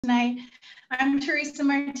tonight. I'm Teresa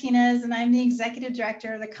Martinez, and I'm the Executive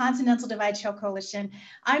Director of the Continental Divide Trail Coalition.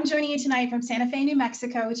 I'm joining you tonight from Santa Fe, New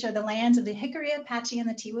Mexico, which are the lands of the Jicarilla, Apache, and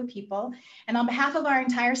the Tiwa people. And on behalf of our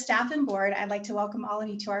entire staff and board, I'd like to welcome all of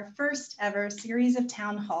you to our first ever series of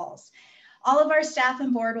town halls. All of our staff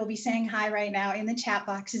and board will be saying hi right now in the chat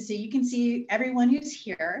boxes so you can see everyone who's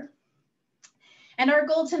here. And our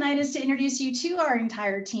goal tonight is to introduce you to our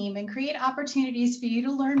entire team and create opportunities for you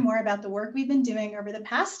to learn more about the work we've been doing over the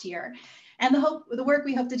past year and the work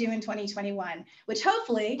we hope to do in 2021, which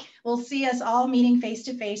hopefully will see us all meeting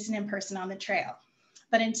face-to-face and in person on the trail.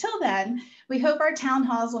 But until then, we hope our town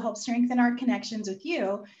halls will help strengthen our connections with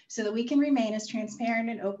you so that we can remain as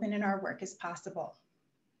transparent and open in our work as possible.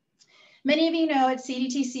 Many of you know at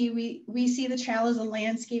CDTC, we see the trail as a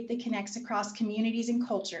landscape that connects across communities and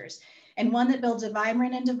cultures, and one that builds a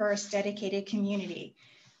vibrant and diverse dedicated community.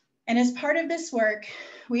 And as part of this work,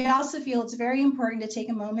 we also feel it's very important to take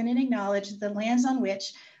a moment and acknowledge the lands on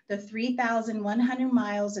which the 3,100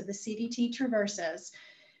 miles of the CDT traverses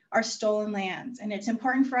are stolen lands. And it's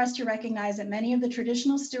important for us to recognize that many of the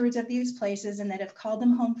traditional stewards of these places and that have called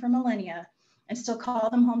them home for millennia and still call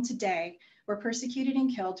them home today were persecuted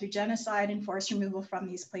and killed through genocide and forced removal from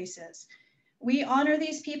these places. We honor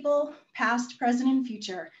these people, past, present, and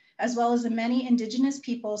future, as well as the many indigenous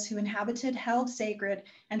peoples who inhabited, held sacred,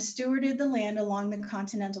 and stewarded the land along the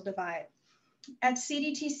Continental Divide. At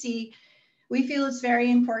CDTC, we feel it's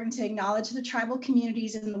very important to acknowledge the tribal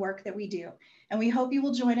communities and the work that we do. And we hope you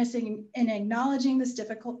will join us in acknowledging this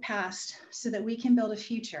difficult past so that we can build a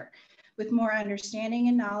future with more understanding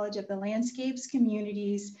and knowledge of the landscapes,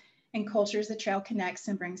 communities, and cultures the trail connects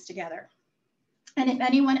and brings together. And if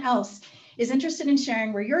anyone else is interested in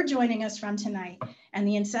sharing where you're joining us from tonight and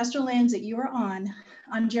the ancestral lands that you are on,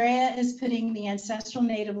 Andrea is putting the ancestral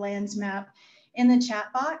native lands map in the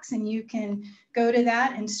chat box, and you can go to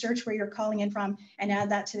that and search where you're calling in from and add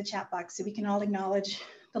that to the chat box so we can all acknowledge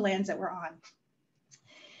the lands that we're on.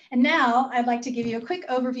 And now I'd like to give you a quick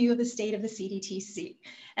overview of the state of the CDTC.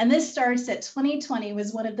 And this starts that 2020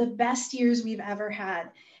 was one of the best years we've ever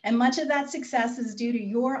had. And much of that success is due to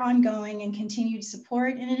your ongoing and continued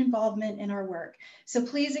support and involvement in our work. So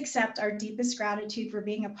please accept our deepest gratitude for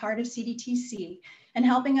being a part of CDTC and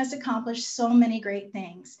helping us accomplish so many great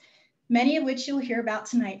things, many of which you'll hear about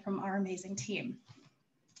tonight from our amazing team.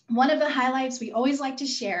 One of the highlights we always like to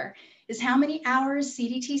share is how many hours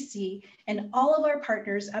CDTC and all of our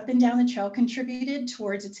partners up and down the trail contributed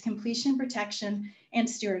towards its completion, protection, and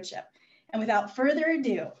stewardship. And without further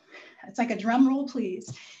ado, it's like a drum roll,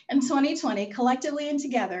 please. In 2020, collectively and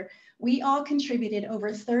together, we all contributed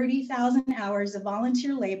over 30,000 hours of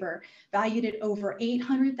volunteer labor, valued at over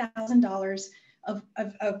 $800,000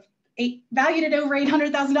 valued at over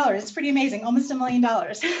 $800,000. It's pretty amazing, almost $1 million.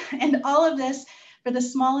 And all of this for the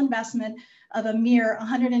small investment of a mere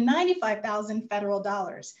 $195,000 federal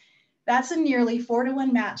dollars. That's a nearly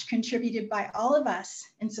 4-to-1 match contributed by all of us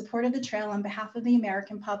in support of the trail on behalf of the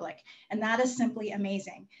American public. And that is simply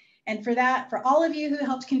amazing. And for that, for all of you who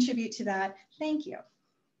helped contribute to that, thank you.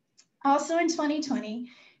 Also in 2020,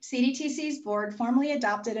 CDTC's board formally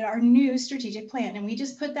adopted our new strategic plan, and we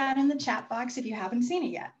just put that in the chat box if you haven't seen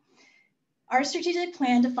it yet. Our strategic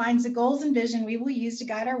plan defines the goals and vision we will use to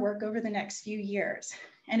guide our work over the next few years.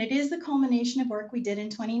 And it is the culmination of work we did in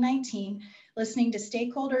 2019, listening to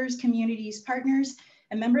stakeholders, communities, partners,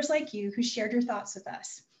 and members like you who shared your thoughts with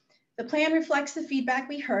us. The plan reflects the feedback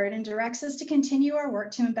we heard and directs us to continue our work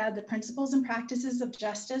to embed the principles and practices of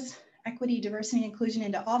justice, equity, diversity, and inclusion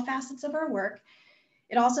into all facets of our work.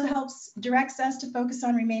 It also directs us to focus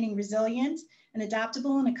on remaining resilient and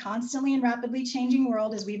adaptable in a constantly and rapidly changing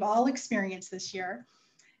world as we've all experienced this year.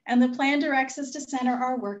 And the plan directs us to center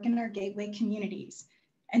our work in our gateway communities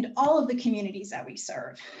and all of the communities that we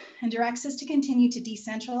serve, and directs us to continue to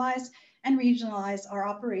decentralize and regionalize our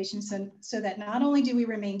operations so that not only do we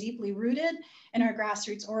remain deeply rooted in our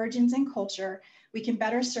grassroots origins and culture, we can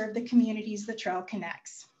better serve the communities the trail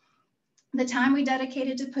connects. The time we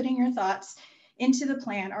dedicated to putting your thoughts into the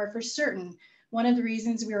plan are for certain one of the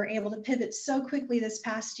reasons we were able to pivot so quickly this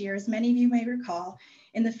past year, as many of you may recall,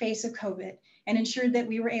 in the face of COVID, and ensured that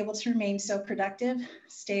we were able to remain so productive,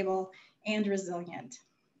 stable, and resilient.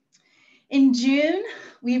 In June,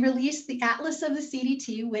 we released the Atlas of the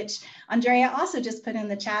CDT, which Andrea also just put in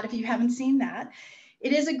the chat if you haven't seen that.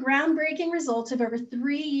 It is a groundbreaking result of over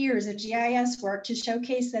 3 years of GIS work to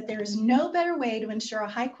showcase that there is no better way to ensure a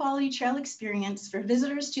high quality trail experience for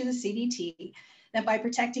visitors to the CDT than by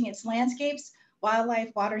protecting its landscapes,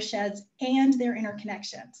 wildlife, watersheds, and their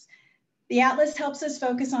interconnections. The Atlas helps us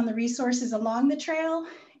focus on the resources along the trail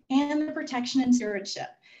and the protection and stewardship.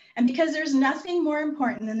 And because there's nothing more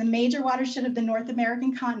important than the major watershed of the North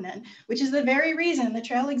American continent, which is the very reason the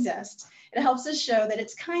trail exists, it helps us show that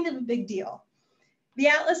it's kind of a big deal. The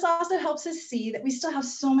Atlas also helps us see that we still have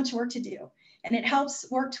so much work to do, and it helps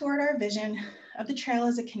work toward our vision of the trail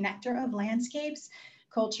as a connector of landscapes,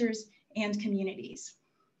 cultures, and communities.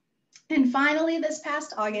 And finally, this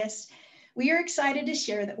past August, we are excited to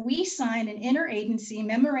share that we signed an interagency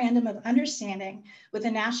memorandum of understanding with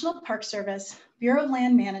the National Park Service, Bureau of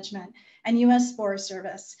Land Management, and U.S. Forest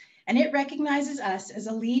Service, and it recognizes us as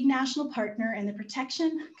a lead national partner in the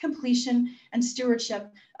protection, completion, and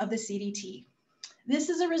stewardship of the CDT. This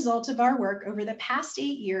is a result of our work over the past 8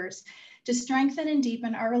 years to strengthen and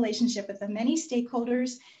deepen our relationship with the many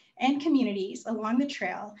stakeholders and communities along the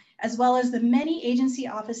trail, as well as the many agency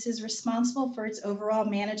offices responsible for its overall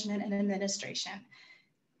management and administration.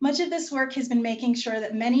 Much of this work has been making sure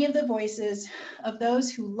that many of the voices of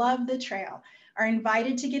those who love the trail are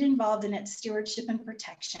invited to get involved in its stewardship and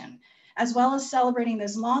protection, as well as celebrating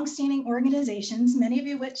those longstanding organizations, many of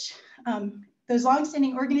you which, those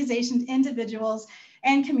longstanding organizations, individuals,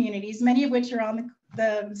 and communities, many of which are on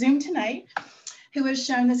the Zoom tonight, who have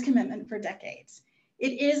shown this commitment for decades.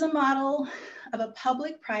 It is a model of a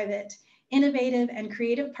public-private, innovative, and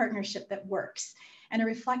creative partnership that works, and a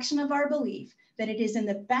reflection of our belief that it is in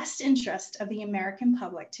the best interest of the American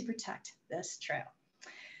public to protect this trail.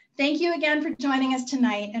 Thank you again for joining us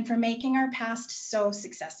tonight and for making our past so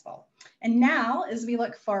successful. And now, as we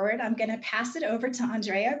look forward, I'm going to pass it over to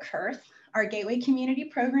Andrea Kurth, our Gateway Community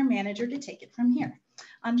Program Manager, to take it from here.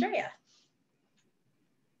 Andrea.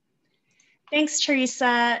 Thanks,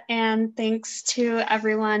 Teresa, and thanks to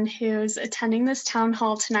everyone who's attending this town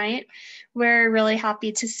hall tonight. We're really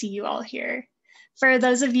happy to see you all here. For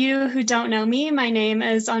those of you who don't know me, my name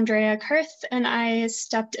is Andrea Kurth, and I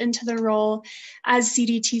stepped into the role as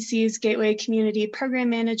CDTC's Gateway Community Program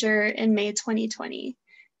Manager in May 2020.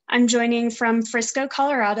 I'm joining from Frisco,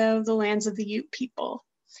 Colorado, the lands of the Ute people.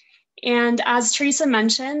 And as Teresa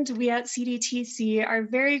mentioned, we at CDTC are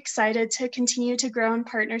very excited to continue to grow in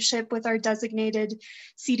partnership with our designated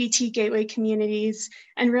CDT Gateway communities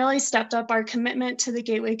and really stepped up our commitment to the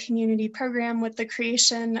Gateway Community Program with the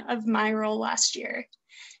creation of my role last year.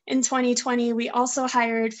 In 2020, we also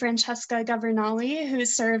hired Francesca Governali, who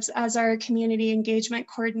serves as our Community Engagement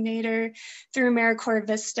Coordinator through AmeriCorps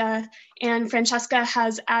Vista. And Francesca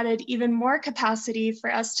has added even more capacity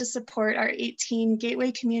for us to support our 18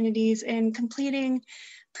 Gateway communities in completing,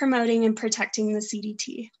 promoting, and protecting the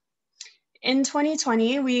CDT. In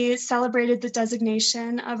 2020, we celebrated the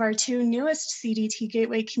designation of our two newest CDT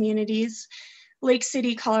Gateway communities, Lake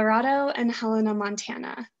City, Colorado, and Helena,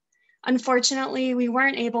 Montana. Unfortunately, we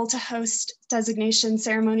weren't able to host designation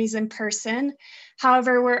ceremonies in person.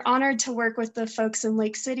 However, we're honored to work with the folks in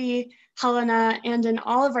Lake City, Helena, and in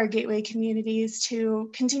all of our Gateway communities to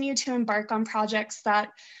continue to embark on projects that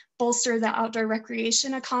bolster the outdoor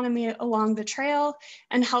recreation economy along the trail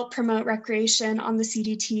and help promote recreation on the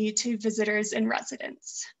CDT to visitors and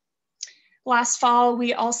residents. Last fall,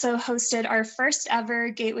 we also hosted our first ever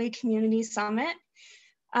Gateway Community Summit.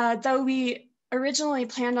 Though we originally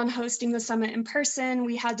planned on hosting the summit in person,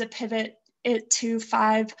 we had to pivot it to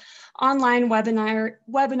 5 online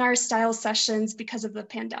webinar style sessions because of the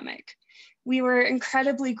pandemic. We were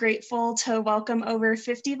incredibly grateful to welcome over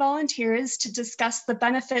 50 volunteers to discuss the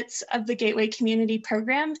benefits of the Gateway Community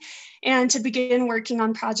Program and to begin working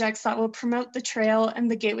on projects that will promote the trail and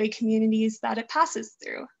the Gateway communities that it passes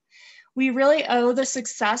through. We really owe the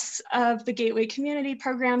success of the Gateway Community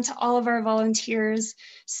Program to all of our volunteers.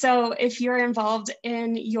 So if you're involved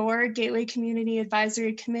in your Gateway Community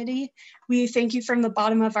Advisory Committee, we thank you from the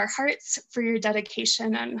bottom of our hearts for your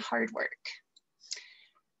dedication and hard work.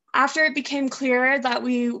 After it became clear that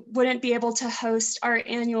we wouldn't be able to host our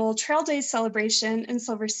annual Trail Days celebration in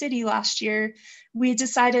Silver City last year, we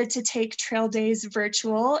decided to take Trail Days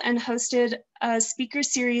virtual and hosted a speaker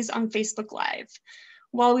series on Facebook Live.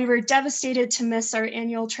 While we were devastated to miss our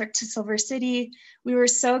annual trip to Silver City, we were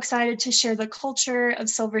so excited to share the culture of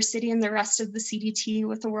Silver City and the rest of the CDT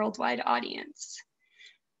with a worldwide audience.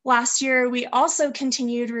 Last year, we also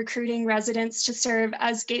continued recruiting residents to serve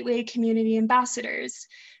as Gateway Community Ambassadors.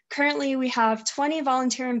 Currently, we have 20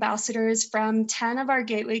 volunteer ambassadors from 10 of our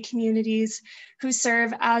Gateway communities who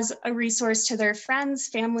serve as a resource to their friends,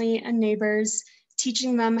 family, and neighbors,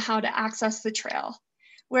 teaching them how to access the trail.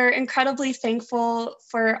 We're incredibly thankful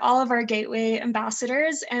for all of our Gateway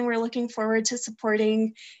ambassadors, and we're looking forward to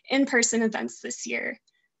supporting in-person events this year.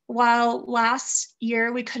 While last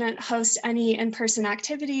year we couldn't host any in-person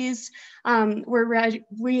activities,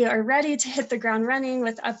 we are ready to hit the ground running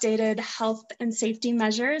with updated health and safety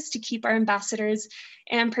measures to keep our ambassadors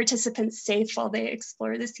and participants safe while they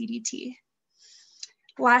explore the CDT.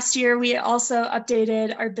 Last year, we also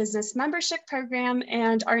updated our business membership program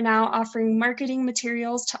and are now offering marketing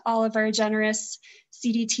materials to all of our generous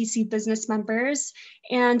CDTC business members.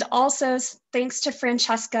 And also, thanks to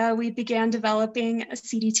Francesca, we began developing a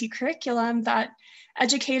CDT curriculum that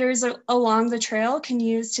educators along the trail can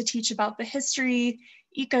use to teach about the history,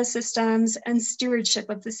 ecosystems, and stewardship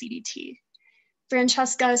of the CDT.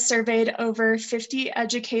 Francesca surveyed over 50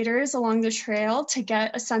 educators along the trail to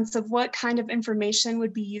get a sense of what kind of information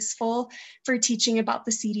would be useful for teaching about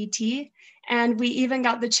the CDT. And we even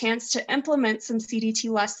got the chance to implement some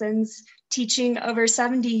CDT lessons, teaching over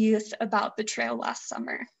 70 youth about the trail last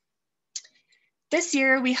summer. This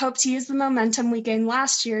year, we hope to use the momentum we gained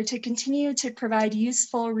last year to continue to provide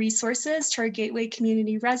useful resources to our Gateway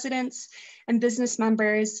community residents and business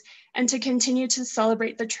members, and to continue to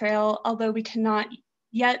celebrate the trail, although we cannot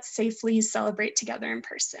yet safely celebrate together in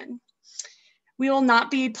person. We will not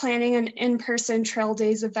be planning an in-person Trail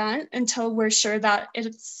Days event until we're sure that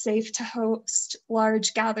it's safe to host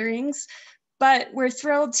large gatherings, but we're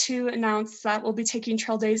thrilled to announce that we'll be taking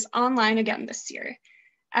Trail Days online again this year.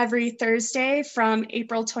 Every Thursday from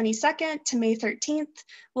April 22nd to May 13th,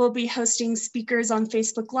 we'll be hosting speakers on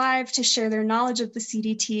Facebook Live to share their knowledge of the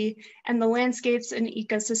CDT and the landscapes and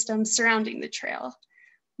ecosystems surrounding the trail.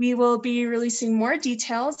 We will be releasing more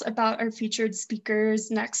details about our featured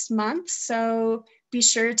speakers next month, so be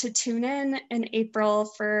sure to tune in April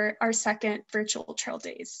for our second virtual Trail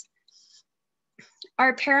Days.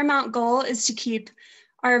 Our paramount goal is to keep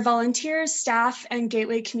our volunteers, staff, and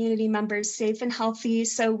Gateway community members safe and healthy,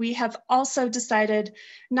 so we have also decided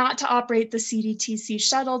not to operate the CDTC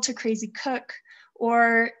shuttle to Crazy Cook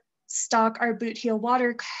or stock our boot heel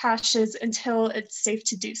water caches until it's safe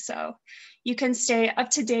to do so. You can stay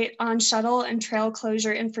up to date on shuttle and trail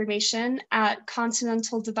closure information at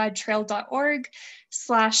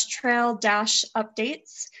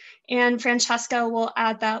continentaldividetrail.org/trail-updates. And Francesca will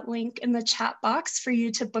add that link in the chat box for you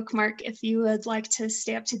to bookmark if you would like to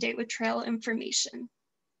stay up to date with trail information.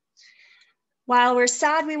 While we're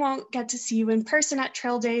sad we won't get to see you in person at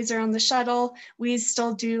Trail Days or on the shuttle, we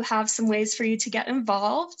still do have some ways for you to get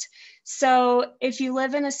involved. So if you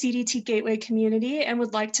live in a CDT Gateway community and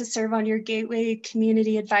would like to serve on your Gateway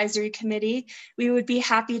Community Advisory Committee, we would be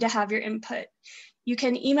happy to have your input. You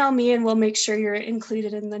can email me and we'll make sure you're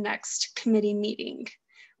included in the next committee meeting.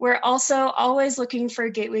 We're also always looking for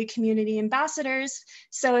Gateway community ambassadors.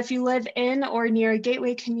 So if you live in or near a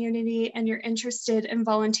Gateway community and you're interested in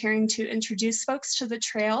volunteering to introduce folks to the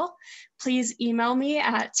trail, please email me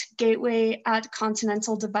at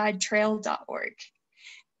gateway@continentaldividetrail.org.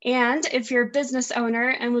 And if you're a business owner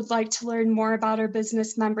and would like to learn more about our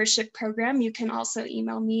business membership program, you can also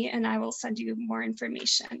email me and I will send you more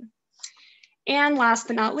information. And last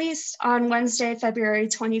but not least, on Wednesday, February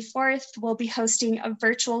 24th, we'll be hosting a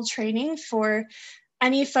virtual training for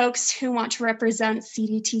any folks who want to represent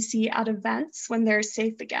CDTC at events when they're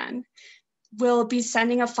safe again. We'll be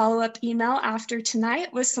sending a follow-up email after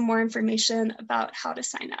tonight with some more information about how to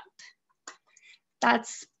sign up.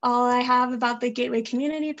 That's all I have about the Gateway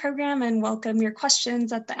Community Program, and welcome your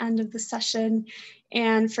questions at the end of the session.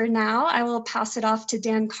 And for now, I will pass it off to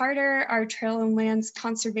Dan Carter, our Trail and Lands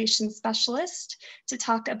Conservation Specialist, to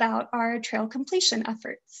talk about our trail completion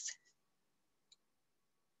efforts.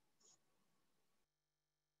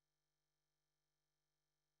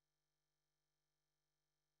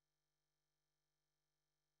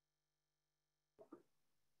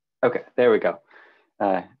 Okay, there we go.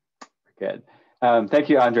 Good. Thank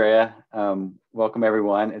you, Andrea. Welcome,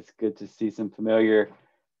 everyone. It's good to see some familiar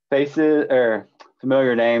faces, or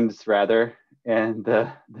familiar names, rather, in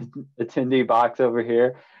the attendee box over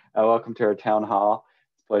here. Welcome to our town hall.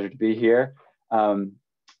 It's a pleasure to be here. Again,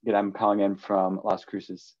 I'm calling in from Las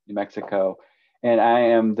Cruces, New Mexico, and I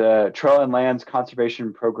am the Trail and Lands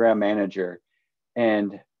Conservation Program Manager.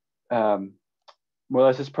 And more or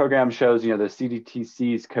less, this program shows, the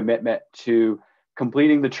CDTC's commitment to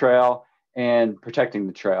completing the trail and protecting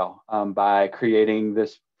the trail by creating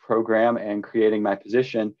this program and creating my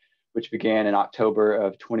position, which began in October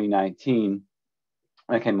of 2019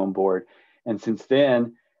 when I came on board. And since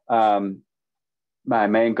then, my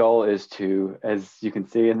main goal is to, as you can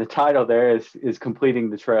see in the title there, is completing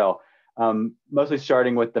the trail, mostly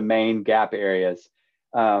starting with the main gap areas.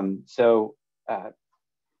 96%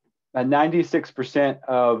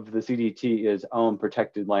 of the CDT is owned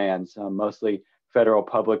protected lands, mostly federal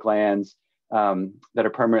public lands, that are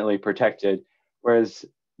permanently protected, whereas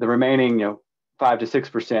the remaining 5 to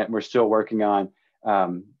 6% we're still working on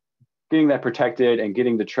getting that protected and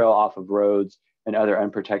getting the trail off of roads and other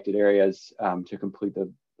unprotected areas to complete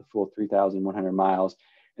the full 3,100 miles.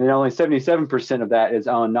 And then only 77% of that is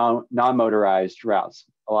on non-motorized routes.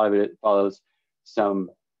 A lot of it follows some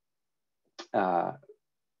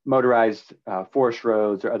motorized forest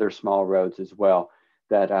roads or other small roads as well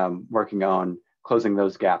that working on closing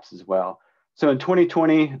those gaps as well. So in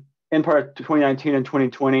 2020, in part 2019 and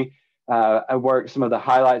 2020, I worked, some of the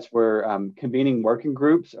highlights were convening working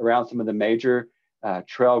groups around some of the major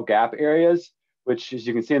trail gap areas, which, as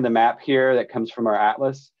you can see in the map here that comes from our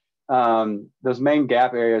atlas, those main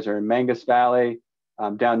gap areas are in Mangus Valley,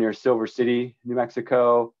 down near Silver City, New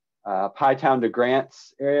Mexico, Pie Town to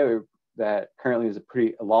Grants area that currently is a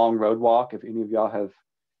pretty long road walk. If any of y'all have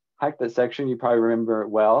hiked that section, you probably remember it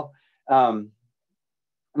well. And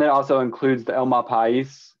that also includes the El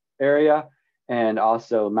Malpais area and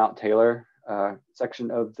also Mount Taylor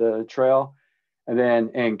section of the trail. And then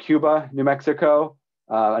in Cuba, New Mexico,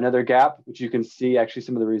 another gap, which you can see actually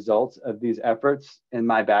some of the results of these efforts in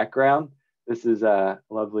my background. This is a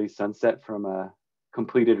lovely sunset from a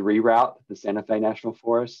completed reroute the Santa Fe National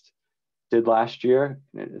Forest did last year.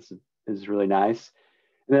 And it is really nice.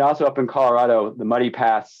 And then also up in Colorado, the Muddy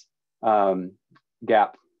Pass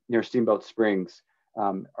gap near Steamboat Springs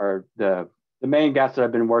are the main gaps that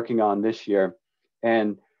I've been working on this year.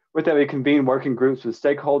 And with that, we convene working groups with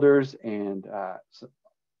stakeholders and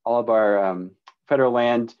all of our federal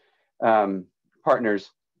land partners,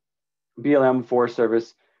 BLM, Forest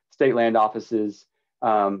Service, state land offices,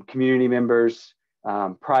 community members,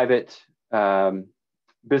 private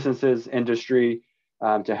businesses, industry,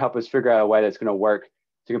 to help us figure out a way that's going to work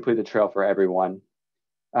to complete the trail for everyone.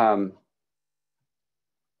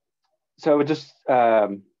 So just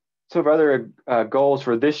some of our other goals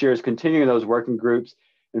for this year is continuing those working groups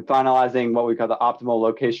and finalizing what we call the optimal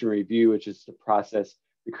location review, which is the process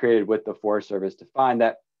we created with the Forest Service to find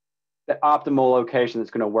that optimal location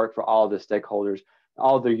that's going to work for all of the stakeholders,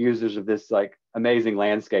 all of the users of this like amazing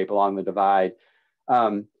landscape along the divide.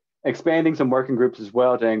 Expanding some working groups as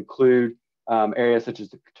well to include areas such as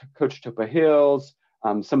the Cochetopa Hills,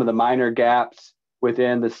 some of the minor gaps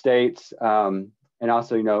within the states, and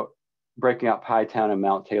also, breaking out Pie Town and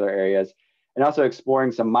Mount Taylor areas, and also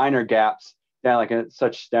exploring some minor gaps down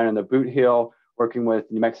down in the Boot Hill, working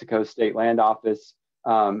with New Mexico State Land Office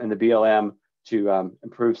and the BLM to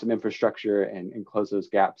improve some infrastructure and close those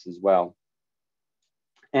gaps as well.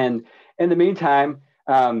 And in the meantime,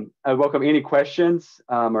 I welcome any questions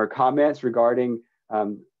or comments regarding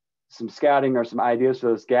some scouting or some ideas for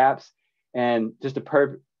those gaps. And just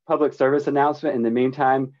a public service announcement in the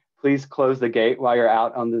meantime, please close the gate while you're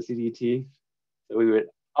out on the CDT. So we would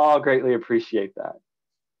all greatly appreciate that.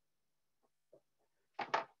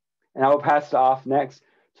 And I will pass it off next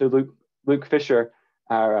to Luke Fisher,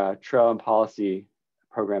 our Trail and Policy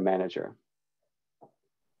Program Manager.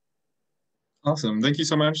 Awesome. Thank you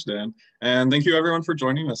so much, Dan. And thank you everyone for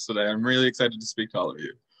joining us today. I'm really excited to speak to all of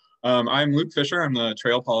you. I'm Luke Fisher. I'm the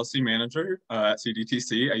Trail Policy Manager at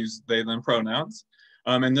CDTC. I use they, them pronouns.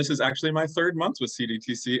 And this is actually my 3rd month with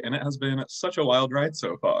CDTC, and it has been such a wild ride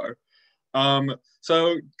so far.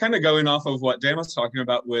 So kind of going off of what Dan was talking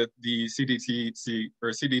about with the CDTC or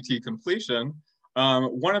CDT completion,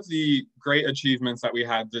 one of the great achievements that we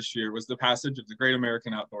had this year was the passage of the Great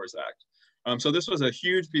American Outdoors Act. So this was a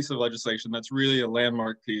huge piece of legislation that's really a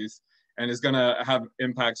landmark piece and is going to have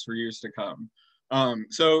impacts for years to come.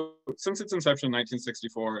 So since its inception in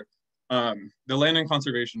 1964, the Land and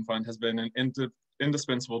Conservation Fund has been an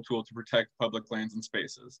indispensable tool to protect public lands and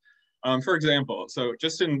spaces. For example, so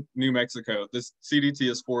just in New Mexico, this CDT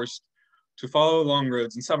is forced to follow along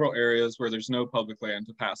roads in several areas where there's no public land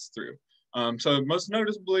to pass through. So most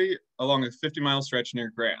noticeably along a 50-mile stretch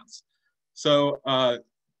near Grants. So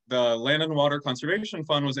the Land and Water Conservation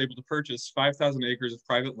Fund was able to purchase 5,000 acres of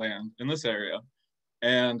private land in this area.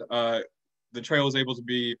 And the trail was able to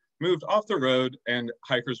be moved off the road and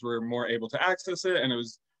hikers were more able to access it. And it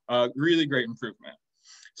was a really great improvement.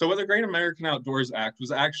 So what the Great American Outdoors Act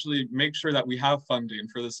was actually make sure that we have funding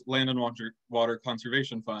for this Land and Water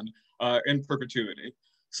Conservation Fund in perpetuity.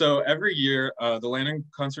 So every year, the Land and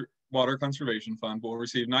Water Conservation Fund will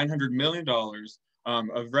receive $900 million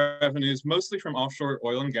of revenues, mostly from offshore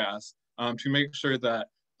oil and gas, to make sure that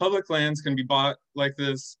public lands can be bought like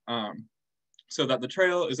this, so that the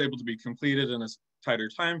trail is able to be completed in a tighter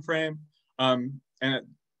time frame, and it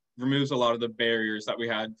removes a lot of the barriers that we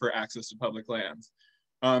had for access to public lands.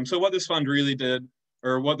 So what this fund really did,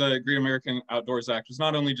 or what the Great American Outdoors Act was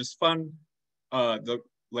not only just fund the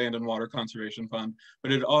Land and Water Conservation Fund,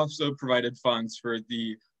 but it also provided funds for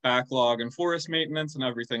the backlog and forest maintenance and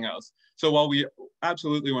everything else. So while we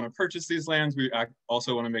absolutely want to purchase these lands, we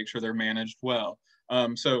also want to make sure they're managed well.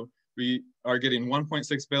 So we are getting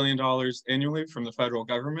 $1.6 billion annually from the federal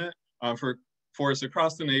government for forests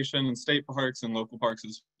across the nation and state parks and local parks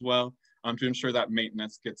as well, to ensure that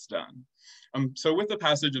maintenance gets done. So with the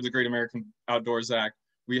passage of the Great American Outdoors Act,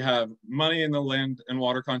 we have money in the Land and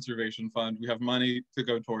Water Conservation Fund. We have money to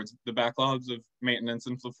go towards the backlogs of maintenance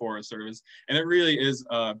and the Forest Service. And it really is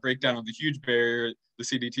a breakdown of the huge barrier the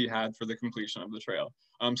CDT had for the completion of the trail.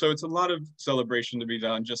 So it's a lot of celebration to be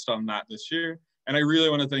done just on that this year. And I really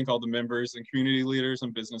want to thank all the members and community leaders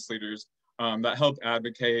and business leaders that helped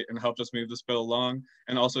advocate and helped us move this bill along,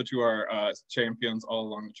 and also to our champions all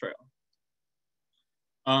along the trail.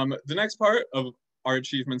 The next part of our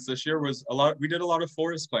achievements this year was we did a lot of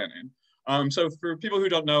forest planning. So for people who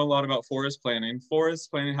don't know a lot about forest planning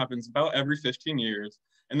happens about every 15 years,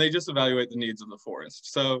 and they just evaluate the needs of the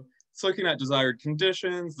forest. So it's looking at desired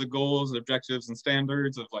conditions, the goals, objectives, and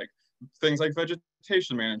standards of things like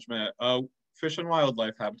vegetation management, fish and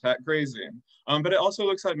wildlife habitat, grazing. But it also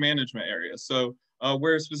looks at management areas. So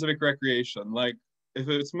where specific recreation, like if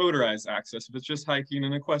it's motorized access, if it's just hiking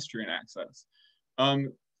and equestrian access.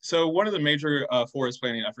 So one of the major forest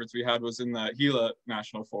planning efforts we had was in the Gila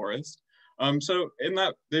National Forest. So in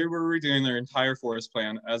that, they were redoing their entire forest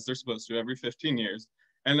plan as they're supposed to every 15 years.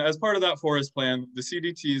 And as part of that forest plan, the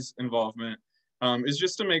CDT's involvement is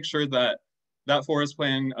just to make sure that that forest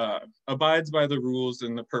plan abides by the rules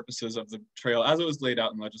and the purposes of the trail as it was laid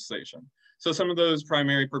out in legislation. So some of those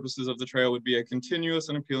primary purposes of the trail would be a continuous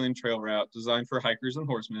and appealing trail route designed for hikers and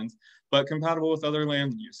horsemen, but compatible with other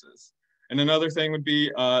land uses. And another thing would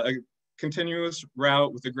be a continuous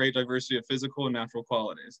route with a great diversity of physical and natural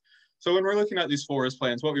qualities. So when we're looking at these forest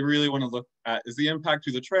plans, what we really want to look at is the impact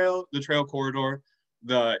to the trail corridor,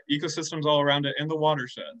 the ecosystems all around it, and the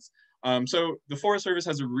watersheds. So the Forest Service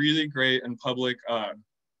has a really great and public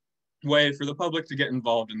way for the public to get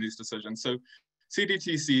involved in these decisions. So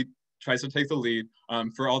CDTC tries to take the lead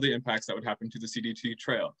for all the impacts that would happen to the CDT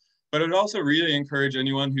trail. But it would also really encourage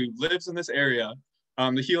anyone who lives in this area.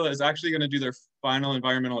 The Gila is actually going to do their final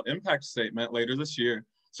environmental impact statement later this year.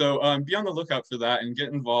 So be on the lookout for that and get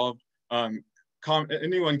involved.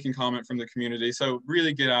 Anyone can comment from the community. So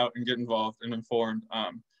really get out and get involved and informed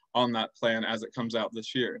on that plan as it comes out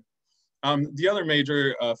this year. The other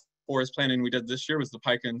major forest planning we did this year was the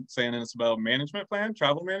Pike and San Isabel Management Plan,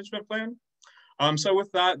 Travel Management Plan. So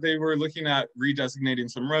with that, they were looking at redesignating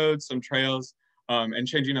some roads, some trails, and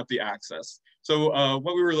changing up the access. So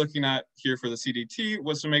what we were looking at here for the CDT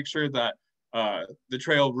was to make sure that the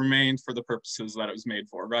trail remained for the purposes that it was made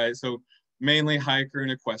for, right? So mainly hiker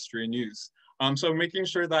and equestrian use. So making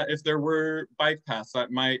sure that if there were bike paths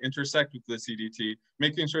that might intersect with the CDT,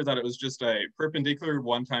 making sure that it was just a perpendicular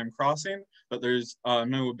one-time crossing, that there's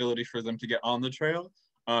no ability for them to get on the trail.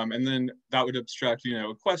 And then that would obstruct,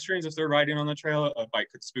 equestrians if they're riding on the trail. A bike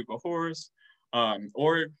could spook a horse,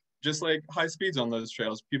 or just like high speeds on those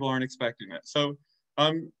trails, people aren't expecting it. So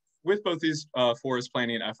with both these forest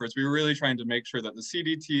planning efforts, we were really trying to make sure that the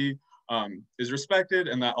CDT is respected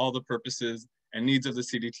and that all the purposes and needs of the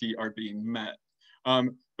CDT are being met.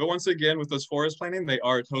 But once again, with this forest planning, they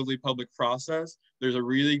are a totally public process. There's a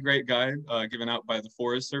really great guide given out by the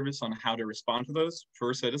Forest Service on how to respond to those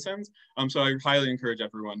for citizens. So I highly encourage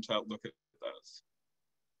everyone to look at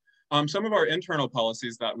those. Some of our internal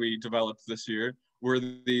policies that we developed this year were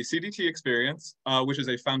the CDT experience, which is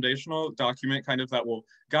a foundational document kind of that will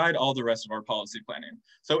guide all the rest of our policy planning.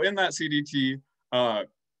 So in that CDT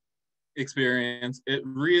experience, it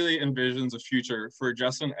really envisions a future for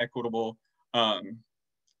just and equitable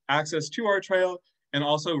access to our trail, and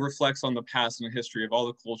also reflects on the past and history of all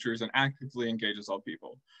the cultures and actively engages all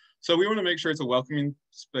people. So we want to make sure it's a welcoming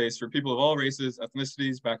space for people of all races,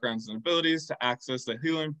 ethnicities, backgrounds, and abilities to access the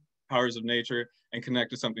healing powers of nature and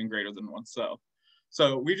connect to something greater than oneself.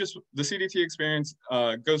 So the CDT experience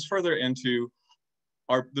goes further into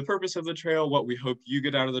the purpose of the trail, what we hope you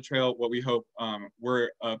get out of the trail, what we hope we're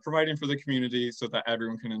providing for the community so that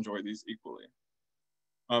everyone can enjoy these equally.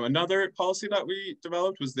 Another policy that we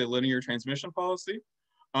developed was the linear transmission policy.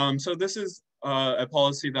 So this is a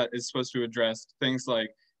policy that is supposed to address things like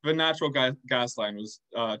if a natural gas line was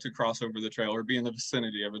to cross over the trail or be in the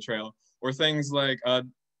vicinity of a trail, or things like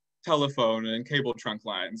telephone and cable trunk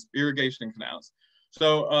lines, irrigation canals.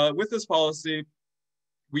 So with this policy,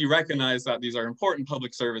 we recognize that these are important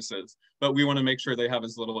public services, but we want to make sure they have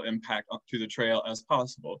as little impact to the trail as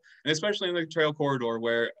possible. And especially in the trail corridor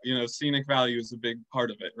where, scenic value is a big part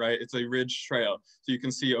of it, right? It's a ridge trail, so you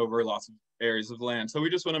can see over lots of areas of land. So we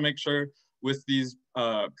just want to make sure with these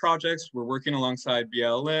projects, we're working alongside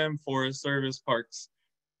BLM, Forest Service, parks,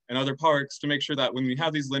 and other parks to make sure that when we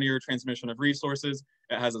have these linear transmission of resources,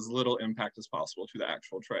 it has as little impact as possible to the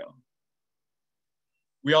actual trail.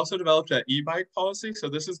 We also developed an e-bike policy. So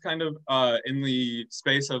this is kind of in the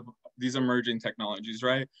space of these emerging technologies,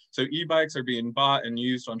 right? So e-bikes are being bought and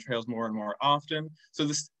used on trails more and more often. So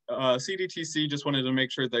this CDTC just wanted to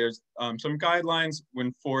make sure there's some guidelines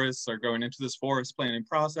when forests are going into this forest planning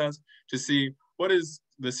process to see what is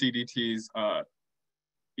the CDT's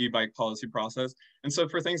e-bike policy process. And so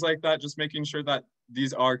for things like that, just making sure that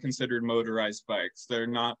these are considered motorized bikes.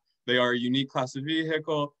 They are a unique class of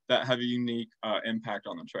vehicle that have a unique impact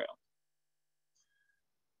on the trail.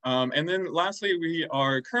 And then lastly, we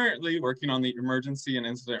are currently working on the emergency and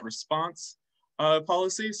incident response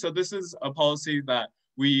policy. So this is a policy that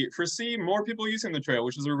we foresee more people using the trail,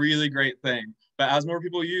 which is a really great thing. But as more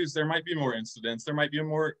people use, there might be more incidents, there might be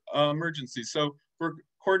more emergencies. So we're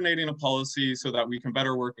coordinating a policy so that we can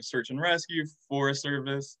better work with search and rescue, Forest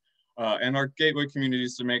Service, and our gateway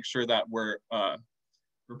communities to make sure that we're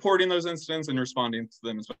reporting those incidents and responding to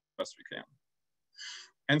them as best we can.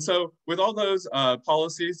 And so with all those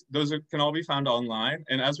policies, those can all be found online.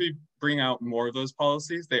 And as we bring out more of those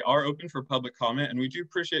policies, they are open for public comment, and we do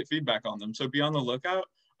appreciate feedback on them. So be on the lookout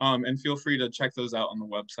and feel free to check those out on the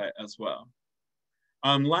website as well.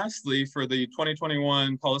 Lastly, for the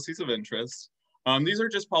 2021 policies of interest, these are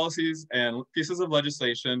just policies and pieces of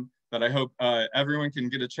legislation that I hope everyone can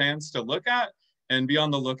get a chance to look at and be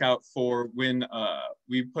on the lookout for when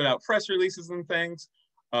we put out press releases and things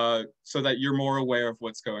so that you're more aware of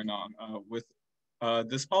what's going on with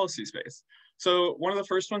this policy space. So one of the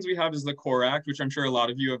first ones we have is the CORE Act, which I'm sure a lot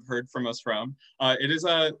of you have heard from us from. It is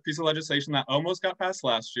a piece of legislation that almost got passed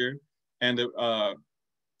last year, and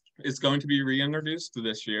it's going to be reintroduced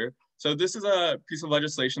this year. So this is a piece of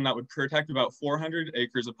legislation that would protect about 400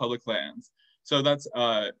 acres of public lands. So that's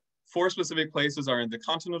 4 specific places are in the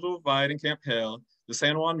Continental Divide and Camp Hale, the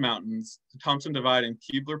San Juan Mountains, the Thompson Divide and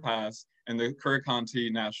Keebler Pass, and the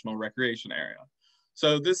Curricanti National Recreation Area.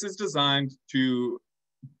 So this is designed to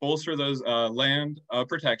bolster those land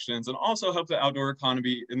protections and also help the outdoor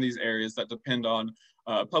economy in these areas that depend on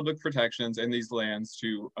public protections and these lands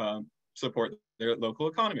to support their local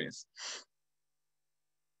economies.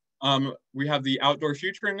 We have the Outdoor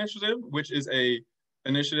Future Initiative, which is a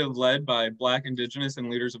initiative led by Black, Indigenous, and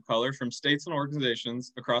leaders of color from states and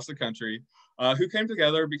organizations across the country who came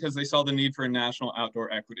together because they saw the need for a national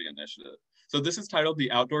outdoor equity initiative. So this is titled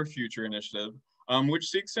the Outdoor Future Initiative, which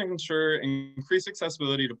seeks to ensure increased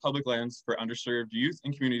accessibility to public lands for underserved youth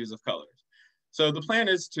and communities of color. So the plan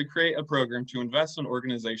is to create a program to invest in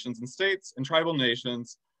organizations in states and tribal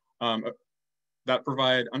nations that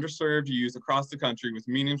provide underserved youth across the country with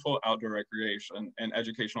meaningful outdoor recreation and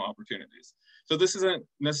educational opportunities. So this isn't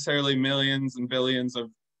necessarily millions and billions of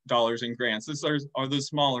dollars in grants. These are those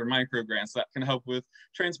smaller micro grants that can help with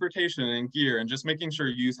transportation and gear and just making sure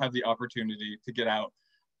youth have the opportunity to get out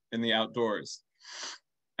in the outdoors.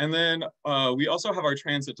 And then we also have our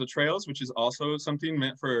Transit to Trails, which is also something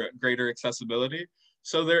meant for greater accessibility.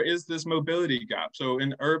 So there is this mobility gap. So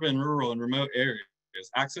in urban, rural, and remote areas,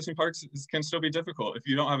 accessing parks can still be difficult. If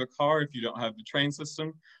you don't have a car, if you don't have the train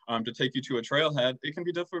system to take you to a trailhead, it can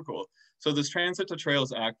be difficult. So this Transit to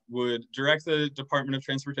Trails Act would direct the Department of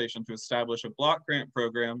Transportation to establish a block grant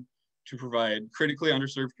program to provide critically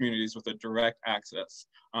underserved communities with a direct access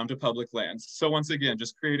to public lands. So once again,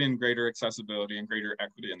 just creating greater accessibility and greater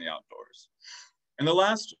equity in the outdoors. And the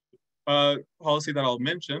last policy that I'll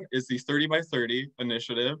mention is the 30 by 30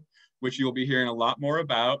 initiative, which you'll be hearing a lot more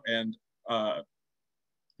about and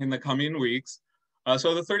in the coming weeks.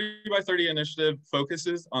 So the 30 by 30 initiative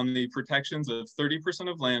focuses on the protections of 30%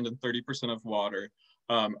 of land and 30% of water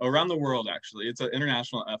around the world, actually. It's an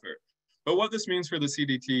international effort. But what this means for the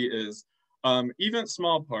CDT is even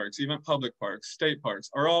small parks, even public parks, state parks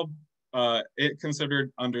are all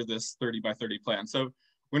considered under this 30 by 30 plan. So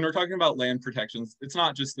when we're talking about land protections, it's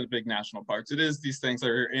not just the big national parks. It is these things that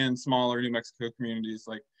are in smaller New Mexico communities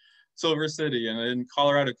like Silver City and in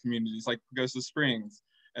Colorado communities like Pagosa Springs.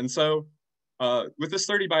 And so with this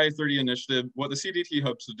 30 by 30 initiative, what the CDT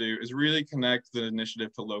hopes to do is really connect the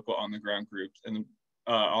initiative to local on-the-ground groups and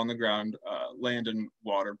on-the-ground land and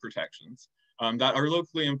water protections that are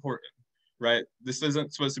locally important, right? This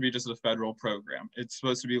isn't supposed to be just a federal program. It's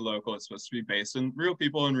supposed to be local. It's supposed to be based on real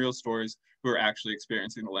people and real stories who are actually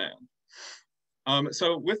experiencing the land.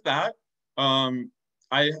 So with that,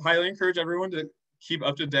 I highly encourage everyone to keep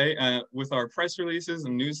up to date with our press releases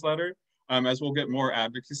and newsletter as we'll get more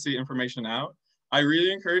advocacy information out. I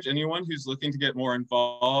really encourage anyone who's looking to get more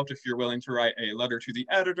involved, if you're willing to write a letter to the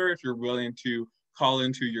editor, if you're willing to call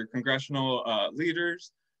into your congressional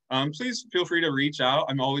leaders, please feel free to reach out.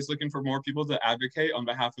 I'm always looking for more people to advocate on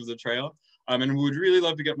behalf of the trail. And we would really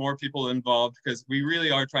love to get more people involved because we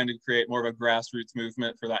really are trying to create more of a grassroots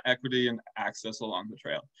movement for that equity and access along the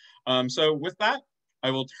trail. So with that,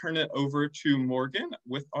 I will turn it over to Morgan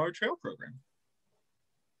with our trail program.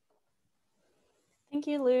 Thank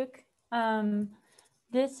you, Luke.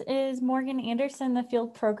 This is Morgan Anderson, the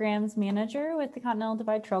Field Programs Manager with the Continental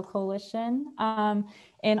Divide Trail Coalition.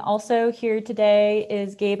 And also here today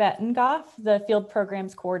is Gabe Ettengoff, the Field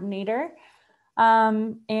Programs Coordinator.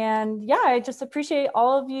 And yeah, I just appreciate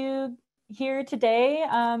all of you here today,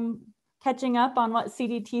 catching up on what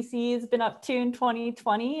CDTC has been up to in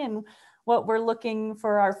 2020 and what we're looking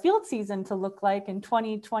for our field season to look like in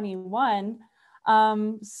 2021.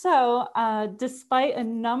 Despite a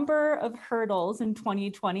number of hurdles in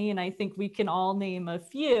 2020, and I think we can all name a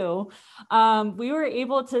few, we were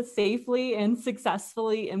able to safely and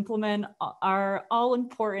successfully implement our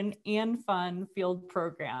all-important and fun field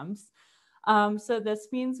programs. So this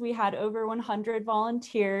means we had over 100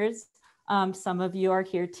 volunteers. Some of you are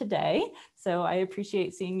here today, so I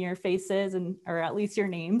appreciate seeing your faces or at least your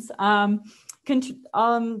names. Those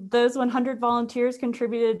 100 volunteers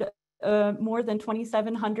contributed more than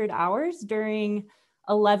 2,700 hours during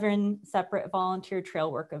 11 separate volunteer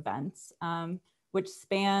trail work events, which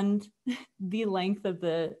spanned the length of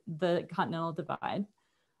the Continental Divide.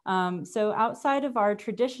 So outside of our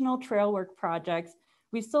traditional trail work projects,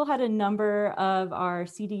 we still had a number of our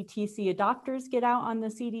CDTC adopters get out on the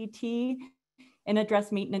CDT and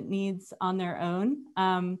address maintenance needs on their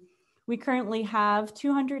own. We currently have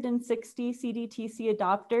 260 CDTC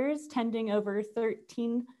adopters tending over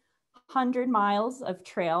 1,300 miles of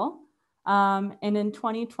trail. And in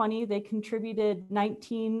 2020, they contributed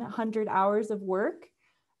 1,900 hours of work.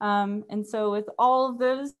 And so with all of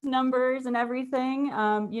those numbers and everything,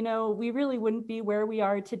 you know, we really wouldn't be where we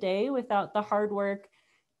are today without the hard work,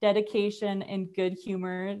 dedication, and good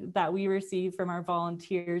humor that we receive from our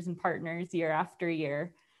volunteers and partners year after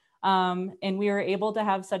year. And we were able to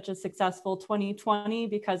have such a successful 2020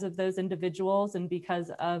 because of those individuals and because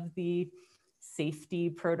of the safety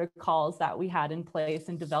protocols that we had in place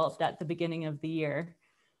and developed at the beginning of the year.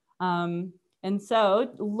 And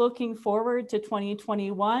so looking forward to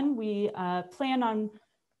 2021, we plan on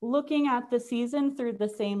looking at the season through the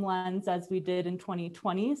same lens as we did in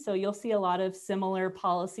 2020. So you'll see a lot of similar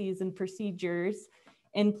policies and procedures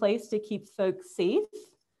in place to keep folks safe.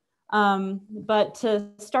 But to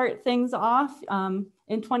start things off,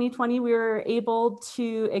 in 2020, we were able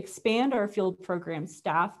to expand our field program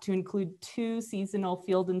staff to include 2 seasonal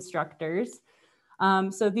field instructors.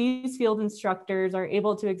 So these field instructors are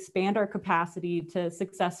able to expand our capacity to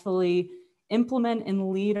successfully implement and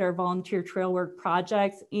lead our volunteer trail work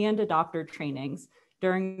projects and adopter trainings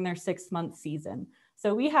during their 6-month season.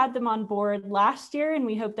 So we had them on board last year, and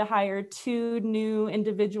we hope to hire 2 new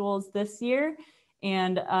individuals this year.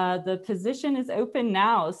 And the position is open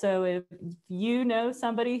now. So if you know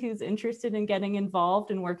somebody who's interested in getting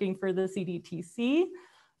involved and working for the CDTC,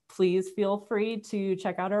 please feel free to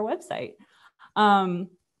check out our website.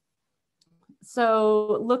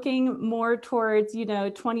 So looking more towards,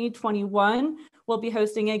 2021, we'll be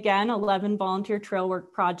hosting again 11 volunteer trail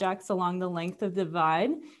work projects along the length of the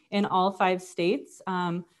divide in all 5 states.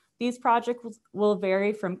 These projects will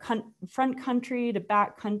vary from front country to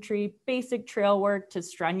back country, basic trail work to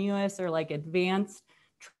strenuous or like advanced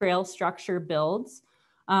trail structure builds.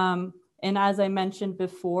 And as I mentioned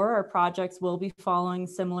before, our projects will be following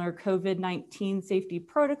similar COVID-19 safety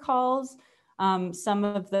protocols. Some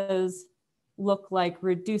of those look like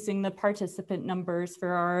reducing the participant numbers for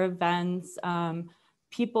our events,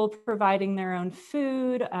 people providing their own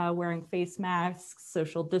food, wearing face masks,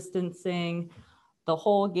 social distancing, the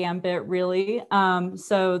whole gambit really.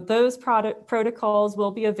 So those protocols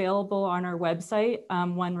will be available on our website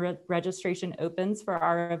when registration opens for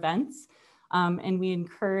our events. And we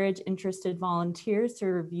encourage interested volunteers to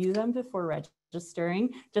review them before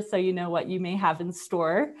registering, just so you know what you may have in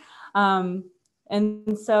store. And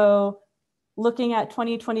so looking at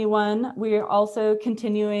 2021, we are also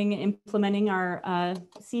continuing implementing our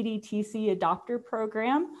CDTC adopter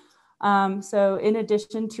program. So in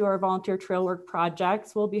addition to our volunteer trail work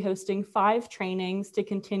projects, we'll be hosting 5 trainings to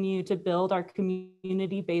continue to build our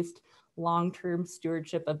community-based long-term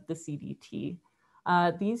stewardship of the CDT.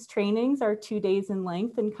 These trainings are 2 days in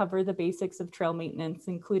length and cover the basics of trail maintenance,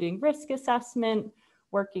 including risk assessment,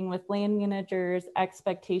 working with land managers,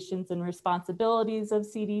 expectations and responsibilities of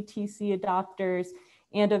CDTC adopters,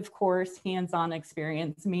 and of course, hands-on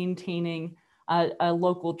experience maintaining a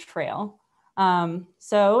local trail.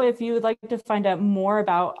 So if you would like to find out more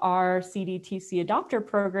about our CDTC Adopter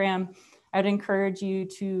Program, I'd encourage you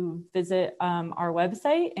to visit our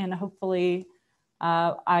website, and hopefully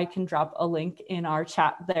I can drop a link in our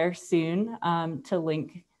chat there soon to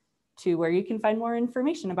link to where you can find more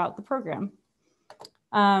information about the program.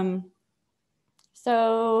 Thank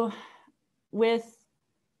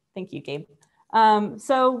you, Gabe.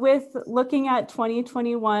 So with looking at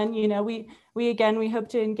 2021, you know, we hope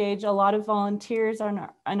to engage a lot of volunteers on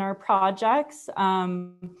our projects.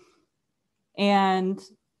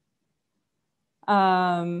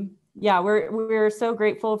 Yeah, we're so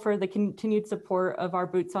grateful for the continued support of our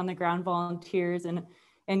boots on the ground volunteers.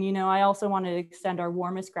 And you know, I also want to extend our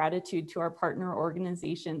warmest gratitude to our partner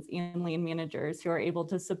organizations and land managers who are able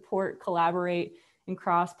to support, collaborate, and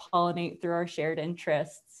cross-pollinate through our shared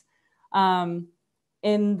interests.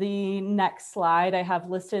 In the next slide, I have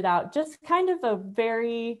listed out just kind of a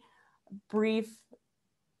very brief,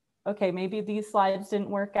 okay, maybe these slides didn't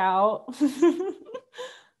work out.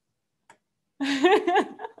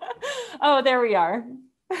 Oh, there we are.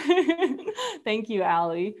 Thank you,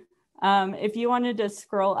 Allie. If you wanted to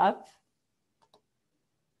scroll up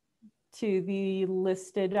to the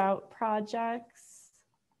listed out projects,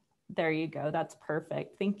 there you go, that's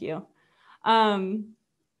perfect, thank you.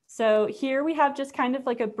 So here we have just kind of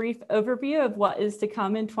like a brief overview of what is to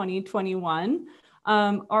come in 2021.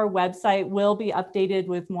 Our website will be updated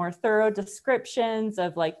with more thorough descriptions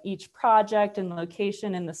of like each project and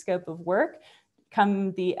location and the scope of work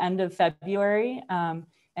come the end of February.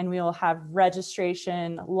 And we will have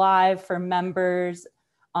registration live for members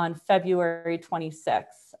on February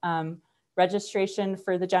 26th. Registration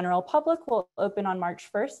for the general public will open on March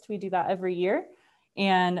 1st. We do that every year.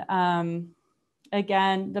 And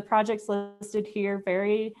again, the projects listed here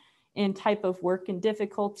vary in type of work and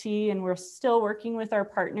difficulty, and we're still working with our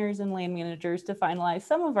partners and land managers to finalize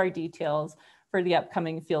some of our details for the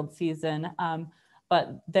upcoming field season.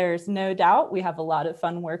 But there's no doubt we have a lot of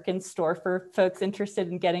fun work in store for folks interested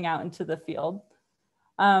in getting out into the field.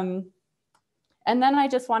 And then I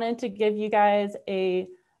just wanted to give you guys a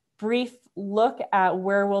brief look at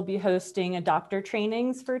where we'll be hosting adopter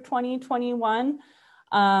trainings for 2021.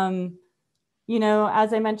 You know,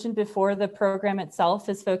 as I mentioned before, the program itself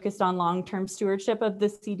is focused on long-term stewardship of the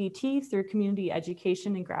CDT through community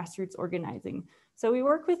education and grassroots organizing. So we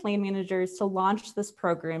work with land managers to launch this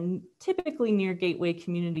program, typically near gateway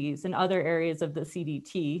communities and other areas of the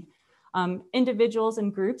CDT. Individuals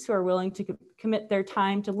and groups who are willing to commit their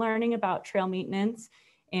time to learning about trail maintenance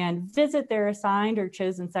and visit their assigned or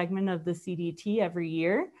chosen segment of the CDT every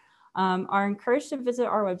year are encouraged to visit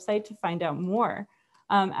our website to find out more.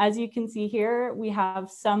 As you can see here, we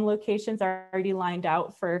have some locations already lined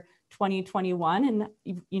out for 2021. And,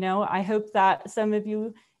 you know, I hope that some of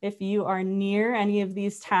you, if you are near any of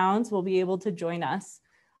these towns, will be able to join us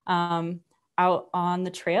out on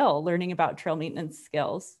the trail, learning about trail maintenance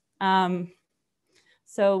skills.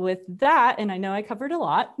 So with that, and I know I covered a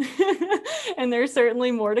lot, and there's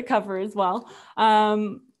certainly more to cover as well.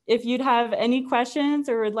 If you'd have any questions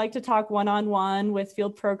or would like to talk one-on-one with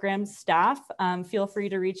field program staff, feel free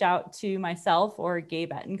to reach out to myself or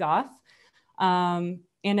Gabe Ettengoff.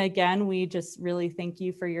 And again, we just really thank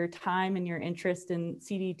you for your time and your interest in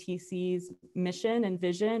CDTC's mission and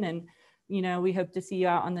vision. And, you know, we hope to see you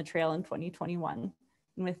out on the trail in 2021.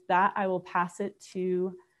 And with that, I will pass it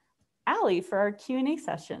to Allie for our Q&A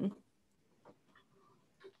session.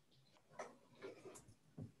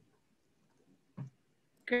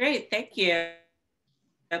 Great, thank you.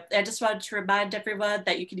 I just wanted to remind everyone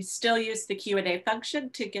that you can still use the Q&A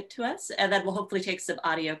function to get to us, and then we'll hopefully take some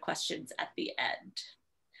audio questions at the end.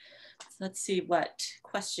 So let's see what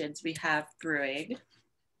questions we have brewing.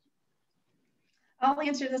 I'll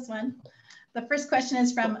answer this one. The first question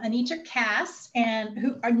is from Anitra Cass,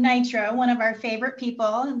 and Nitro, one of our favorite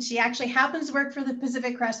people. And she actually happens to work for the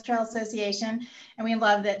Pacific Crest Trail Association. And we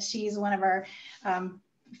love that she's one of our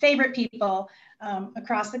favorite people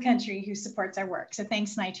across the country who supports our work. So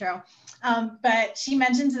thanks, Nitro. But she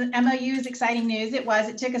mentions that MOU is exciting news. It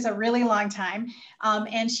took us a really long time.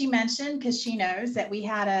 And she mentioned, because she knows that we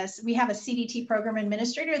have a CDT program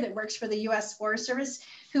administrator that works for the U.S. Forest Service,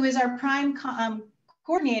 who is our prime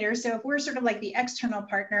coordinator. So if we're sort of like the external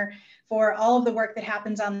partner for all of the work that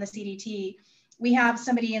happens on the CDT, we have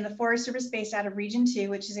somebody in the Forest Service based out of Region 2,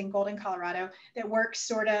 which is in Golden, Colorado, that works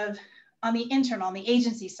sort of on the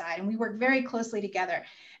agency side, and we work very closely together.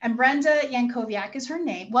 And Brenda Yankoviak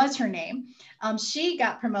was her name. She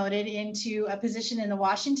got promoted into a position in the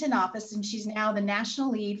Washington office, and she's now the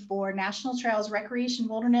national lead for National Trails, Recreation,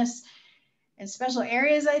 Wilderness, and Special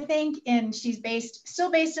Areas, I think. And she's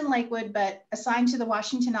still based in Lakewood, but assigned to the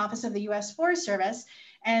Washington office of the U.S. Forest Service.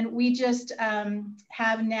 And we just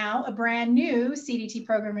have now a brand new CDT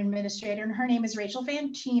program administrator, and her name is Rachel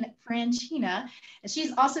Franchina, and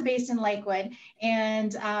she's also based in Lakewood.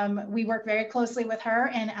 And we work very closely with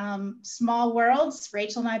her. And small worlds,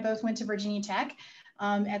 Rachel and I both went to Virginia Tech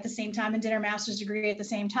at the same time and did our master's degree at the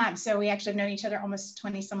same time. So we actually have known each other almost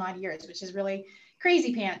 20 some odd years, which is really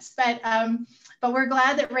crazy pants. But we're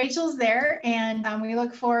glad that Rachel's there, and we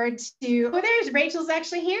look forward to, there's Rachel's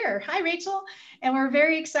actually here. Hi, Rachel. And we're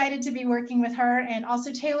very excited to be working with her, and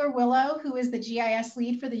also Taylor Willow, who is the GIS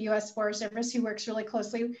lead for the U.S. Forest Service, who works really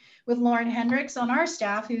closely with Lauren Hendricks on our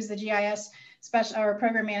staff, who's the GIS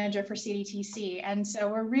program manager for CDTC. And so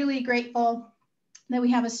we're really grateful that we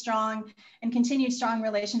have a strong and continued strong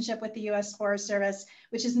relationship with the U.S. Forest Service,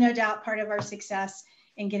 which is no doubt part of our success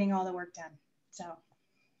in getting all the work done. So,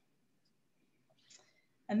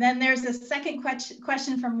 and then there's a second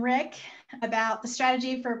question from Rick about the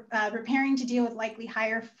strategy for preparing to deal with likely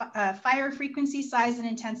higher fire frequency, size, and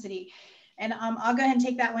intensity. And I'll go ahead and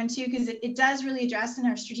take that one too, because it does really address in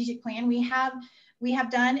our strategic plan. We have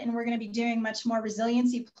done, and we're going to be doing much more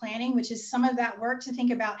resiliency planning, which is some of that work to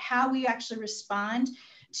think about how we actually respond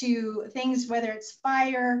to things, whether it's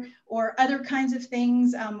fire or other kinds of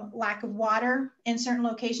things, lack of water in certain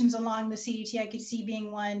locations along the CDT, I could see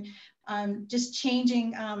being one, just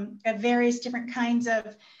changing various different kinds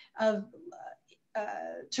of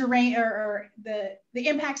terrain, or the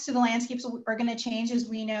impacts to the landscapes are going to change, as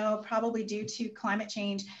we know, probably due to climate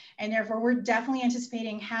change. And therefore, we're definitely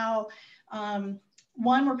anticipating how,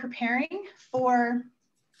 one, we're preparing for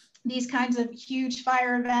these kinds of huge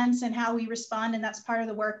fire events and how we respond. And that's part of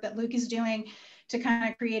the work that Luke is doing to kind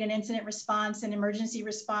of create an incident response and emergency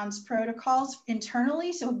response protocols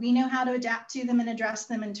internally. So we know how to adapt to them and address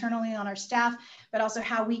them internally on our staff, but also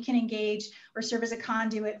how we can engage or serve as a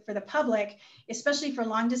conduit for the public, especially for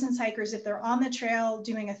long distance hikers, if they're on the trail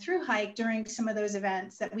doing a through hike during some of those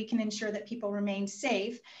events, that we can ensure that people remain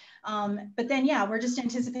safe. But then, yeah, we're just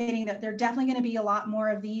anticipating that there are definitely going to be a lot more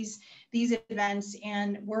of these events,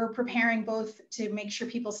 and we're preparing both to make sure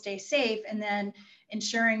people stay safe, and then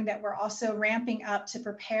ensuring that we're also ramping up to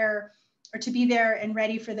prepare or to be there and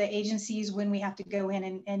ready for the agencies when we have to go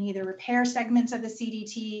in and either repair segments of the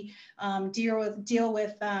CDT, deal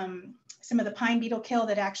with some of the pine beetle kill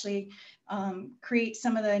that actually create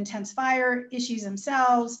some of the intense fire issues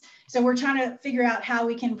themselves. So we're trying to figure out how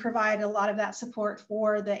we can provide a lot of that support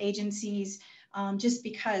for the agencies, just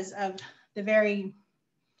because of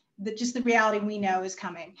just the reality we know is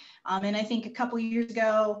coming. And I think a couple of years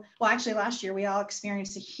ago, well, actually last year, we all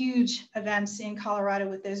experienced a huge events in Colorado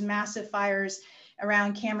with those massive fires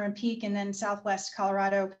around Cameron Peak and then Southwest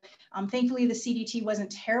Colorado. Thankfully, the CDT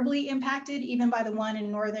wasn't terribly impacted, even by the one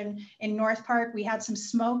in North Park. We had some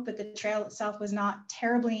smoke, but the trail itself was not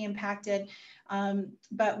terribly impacted.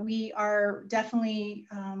 But we are definitely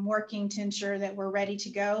working to ensure that we're ready to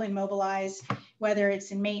go and mobilize, whether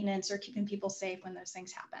it's in maintenance or keeping people safe when those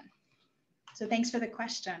things happen. So thanks for the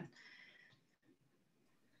question.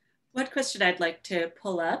 One question I'd like to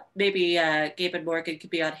pull up, maybe Gabe and Morgan could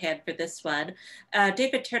be on hand for this one.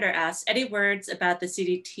 David Turner asked, any words about the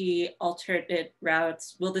CDT alternate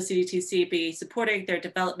routes? Will the CDTC be supporting their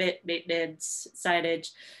development, maintenance,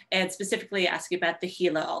 signage, and specifically asking about the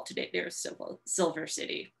Gila alternate near Silver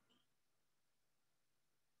City?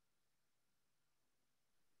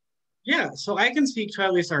 Yeah, so I can speak to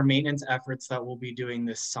at least our maintenance efforts that we'll be doing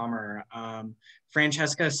this summer.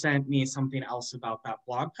 Francesca sent me something else about that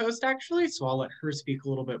blog post actually, so I'll let her speak a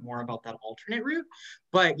little bit more about that alternate route.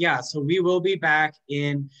 But yeah, so we will be back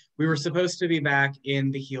we were supposed to be back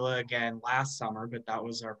in the Gila again last summer, but that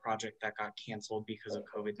was our project that got canceled because of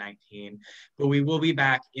COVID-19. But we will be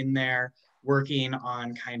back in there working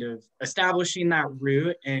on kind of establishing that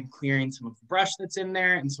route and clearing some of the brush that's in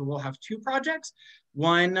there. And so we'll have two projects.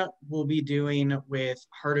 One we'll be doing with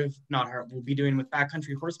we'll be doing with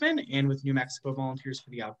Backcountry Horsemen and with New Mexico Volunteers for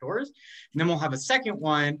the Outdoors. And then we'll have a second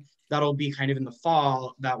one that'll be kind of in the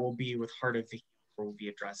fall that will be with Heart of the Gila, where we'll be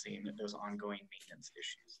addressing those ongoing maintenance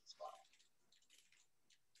issues as well.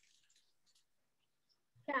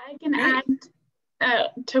 Yeah, I can add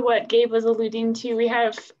to what Gabe was alluding to. We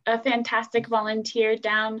have a fantastic volunteer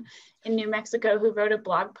down in New Mexico who wrote a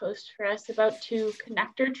blog post for us about 2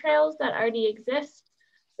 connector trails that already exist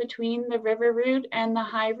between the river route and the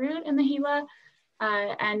high route in the Gila.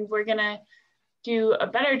 and we're gonna do a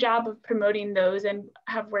better job of promoting those and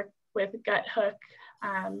have worked with Gut Hook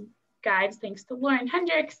guides, thanks to Lauren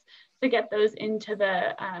Hendricks, to get those into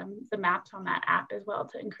the maps on that app as well,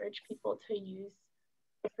 to encourage people to use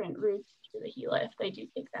different routes to the Gila if they do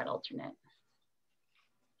take that alternate.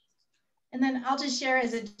 And then I'll just share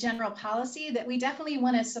as a general policy that we definitely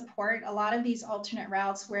want to support a lot of these alternate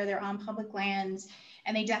routes where they're on public lands,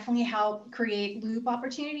 and they definitely help create loop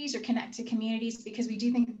opportunities or connect to communities, because we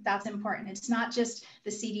do think that that's important. It's not just the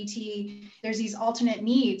CDT, there's these alternate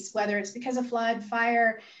needs, whether it's because of flood,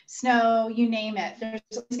 fire, snow, you name it. There's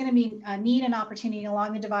always going to be a need and opportunity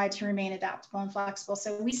along the divide to remain adaptable and flexible.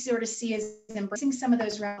 So we sort of see as embracing some of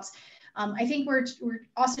those routes. I think we're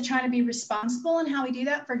also trying to be responsible in how we do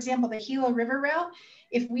that. For example, the Gila River route,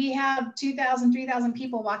 if we have 2,000, 3,000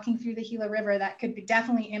 people walking through the Gila River, that could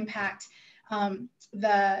definitely impact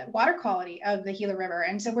the water quality of the Gila River.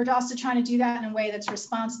 And so we're also trying to do that in a way that's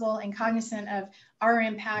responsible and cognizant of our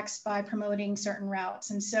impacts by promoting certain routes.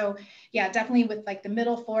 And so, yeah, definitely with like the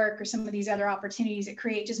Middle Fork or some of these other opportunities, it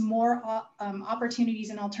create just more opportunities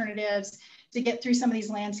and alternatives to get through some of these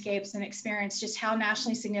landscapes and experience just how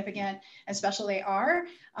nationally significant and special they are.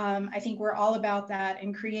 I think we're all about that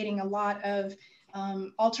and creating a lot of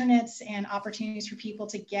alternates and opportunities for people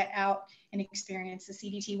to get out and experience the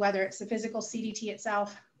CDT, whether it's the physical CDT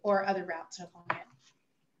itself or other routes along it.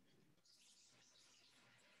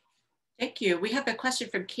 Thank you. We have a question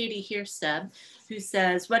from Katie Hearsem, who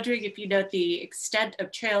says, wondering if you know the extent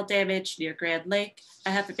of trail damage near Grand Lake.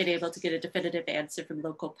 I haven't been able to get a definitive answer from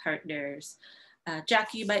local partners.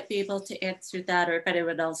 Jackie, you might be able to answer that, or if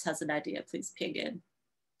anyone else has an idea, please ping in.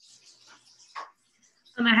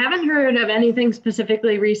 I haven't heard of anything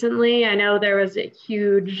specifically recently. I know there was a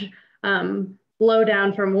huge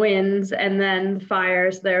blowdown from winds and then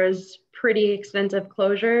fires. There was pretty extensive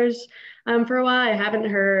closures for a while. I haven't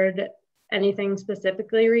heard anything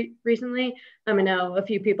specifically recently. I know a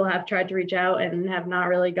few people have tried to reach out and have not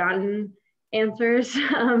really gotten answers.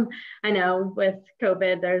 I know with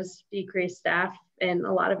COVID, there's decreased staff in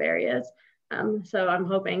a lot of areas. So I'm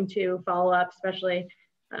hoping to follow up, especially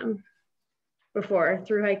before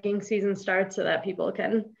through hiking season starts, so that people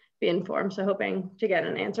can be informed. So hoping to get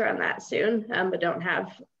an answer on that soon, but don't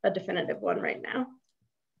have a definitive one right now.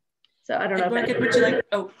 So I don't know. Morgan, would you like,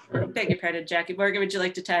 oh, beg your pardon, Jackie. Morgan, would you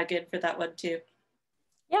like to tag in for that one too?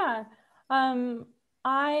 Yeah,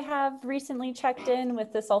 I have recently checked in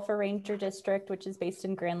with the Sulphur Ranger District, which is based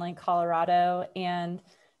in Grand Lake, Colorado. And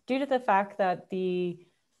due to the fact that the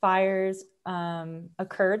fires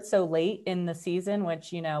occurred so late in the season,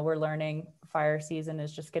 which, you know, we're learning fire season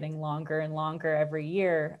is just getting longer and longer every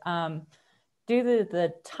year. Due to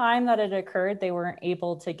the time that it occurred, they weren't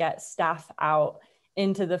able to get staff out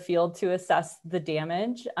into the field to assess the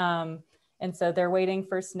damage. And so they're waiting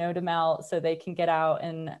for snow to melt so they can get out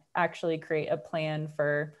and actually create a plan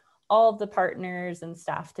for all of the partners and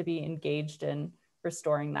staff to be engaged in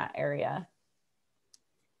restoring that area.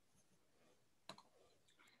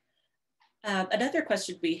 Another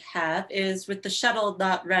question we have is, with the shuttle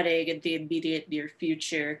not running in the immediate near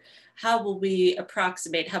future, how will we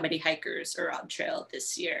approximate how many hikers are on trail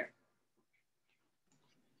this year?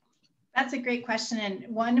 That's a great question.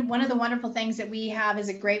 And one of the wonderful things that we have is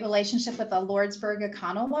a great relationship with the Lordsburg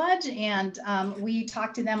Econo Lodge. And we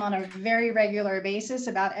talk to them on a very regular basis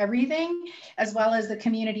about everything, as well as the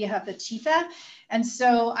community of the Cheetah. And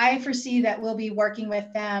so I foresee that we'll be working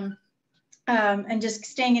with them and just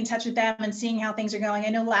staying in touch with them and seeing how things are going. I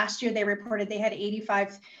know last year they reported they had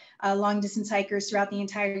 85 long distance hikers throughout the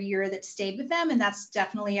entire year that stayed with them. And that's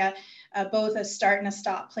definitely both a start and a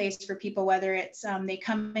stop place for people, whether it's they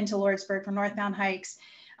come into Lordsburg for northbound hikes,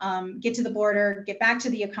 get to the border, get back to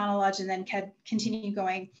the Econo Lodge, and then continue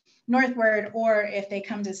going northward. Or if they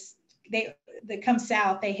come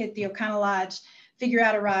south, they hit the Econo Lodge, figure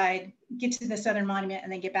out a ride, get to the Southern Monument,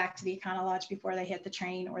 and then get back to the Econo Lodge before they hit the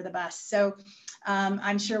train or the bus. So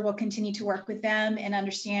I'm sure we'll continue to work with them and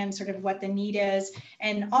understand sort of what the need is,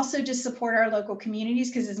 and also just support our local communities,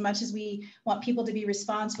 because as much as we want people to be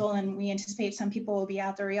responsible and we anticipate some people will be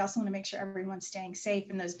out there, we also want to make sure everyone's staying safe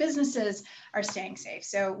and those businesses are staying safe.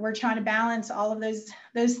 So we're trying to balance all of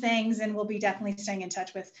those things, and we'll be definitely staying in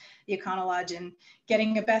touch with the Econo Lodge and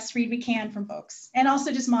getting the best read we can from folks, and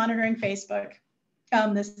also just monitoring Facebook.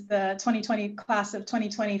 The 2020 class of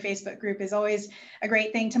 2020 Facebook group is always a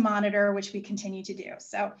great thing to monitor, which we continue to do.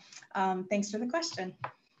 So thanks for the question.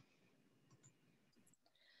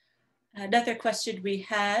 Another question we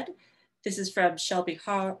had, this is from Shelby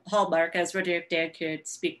Hallmark. I was wondering if Dan could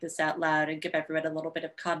speak this out loud and give everyone a little bit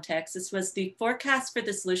of context. This was the forecast for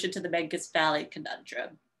the solution to the Mangus Valley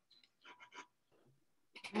conundrum.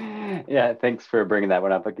 Yeah, thanks for bringing that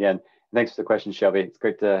one up again. Thanks for the question, Shelby. It's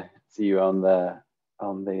great to see you on the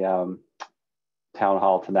town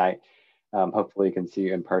hall tonight. Hopefully you can see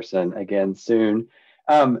you in person again soon.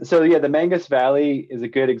 So yeah, the Mangus Valley is a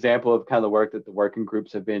good example of kind of the work that the working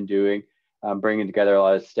groups have been doing, bringing together a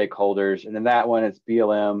lot of stakeholders. And in that one, it's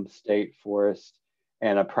BLM, State Forest,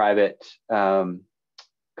 and a private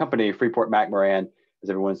company, Freeport-McMoRan, as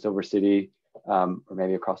everyone in Silver City or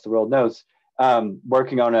maybe across the world knows,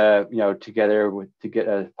 working on together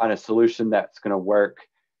to find a solution that's going to work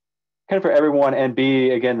kind of for everyone and be,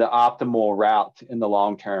 again, the optimal route in the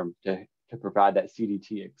long term to provide that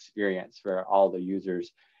CDT experience for all the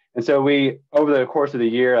users. And so we, over the course of the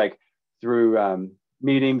year, like through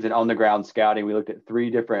meetings and on the ground scouting, we looked at 3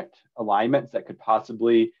 different alignments that could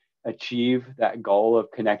possibly achieve that goal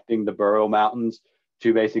of connecting the Burro Mountains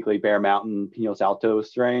to basically Bear Mountain, Pinos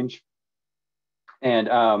Altos range. And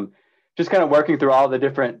just kind of working through all the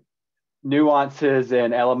different nuances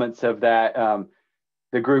and elements of that,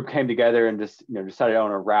 the group came together and just decided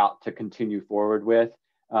on a route to continue forward with.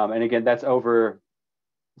 And again, that's over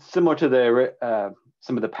similar to the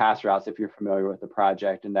some of the past routes if you're familiar with the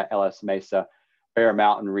project in that LS Mesa Bear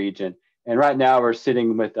Mountain region. And right now we're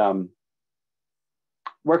sitting with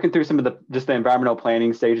working through some of the environmental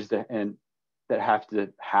planning stages that have to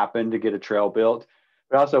happen to get a trail built,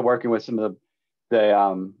 but also working with some of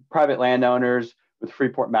the private landowners with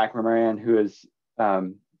Freeport-McMoRan, who has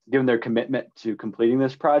given their commitment to completing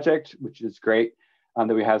this project, which is great that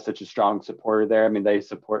we have such a strong supporter there. I mean, they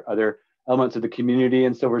support other elements of the community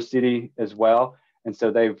in Silver City as well. And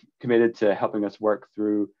so they've committed to helping us work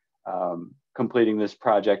through completing this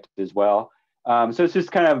project as well. So it's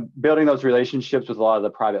just kind of building those relationships with a lot of the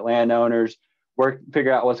private landowners,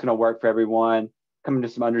 figure out what's going to work for everyone, coming to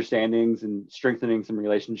some understandings and strengthening some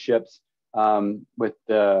relationships with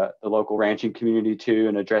the local ranching community too,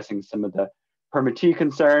 and addressing some of the permittee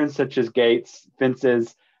concerns such as gates,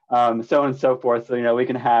 fences, so on and so forth. So we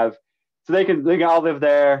can have, so they can all live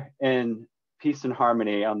there in peace and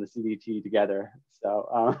harmony on the CDT together.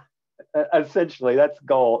 So essentially, that's the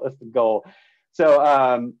goal. That's the goal.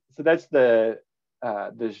 So so that's the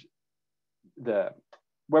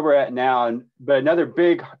where we're at now. But another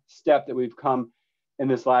big step that we've come in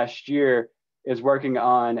this last year is working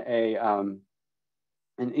on an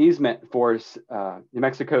easement for New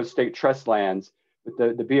Mexico State Trust lands. With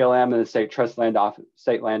the BLM and the State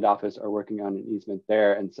Land Office are working on an easement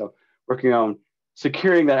there, and so working on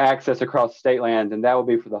securing that access across state land, and that will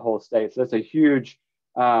be for the whole state. So that's a huge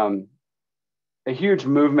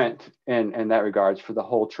movement in that regards for the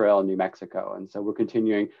whole trail in New Mexico. And so we're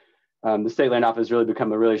continuing. The State Land Office has really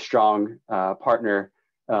become a really strong partner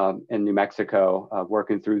in New Mexico,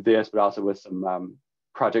 working through this, but also with some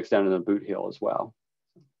projects down in the Boot Hill as well.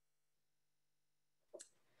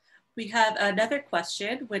 We have another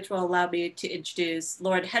question, which will allow me to introduce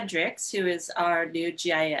Lauren Hendricks, who is our new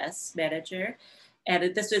GIS manager.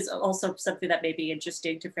 And this is also something that may be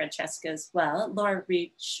interesting to Francesca as well. Laura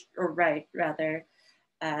Wright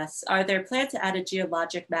asks, are there plans to add a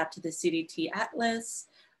geologic map to the CDT Atlas,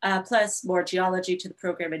 plus more geology to the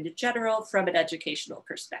program in general from an educational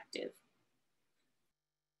perspective?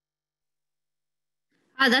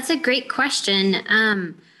 That's a great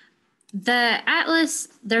question. The Atlas,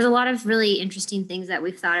 there's a lot of really interesting things that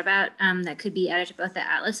we've thought about that could be added to both the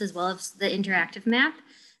Atlas as well as the interactive map.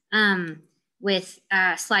 With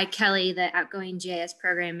Sly Kelly, the outgoing GIS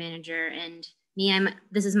program manager, and me,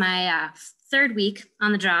 this is my 3rd week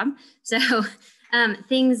on the job. So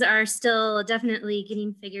things are still definitely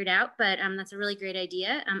getting figured out, but that's a really great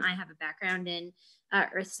idea. I have a background in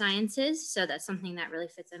earth sciences, so that's something that really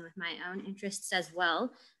fits in with my own interests as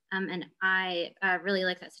well. And I really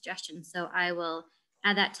like that suggestion, so I will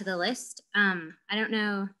add that to the list. I don't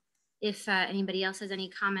know if anybody else has any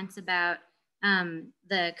comments about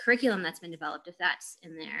the curriculum that's been developed, if that's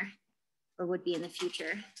in there or would be in the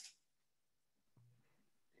future.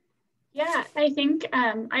 Yeah, I think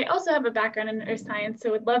I also have a background in earth science,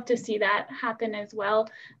 so would love to see that happen as well.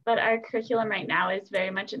 But our curriculum right now is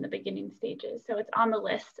very much in the beginning stages. So it's on the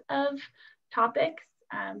list of topics,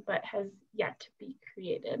 but has yet to be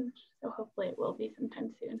created. So hopefully it will be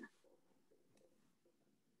sometime soon.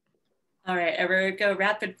 All right, and we're gonna go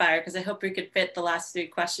rapid fire because I hope we could fit the last 3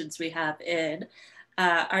 questions we have in.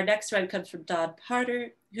 Our next one comes from Don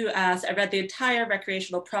Parter, who asks, I read that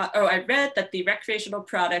the recreational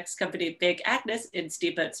products company Big Agnes in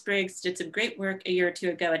Steamboat Springs did some great work a year or 2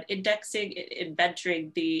 ago in indexing and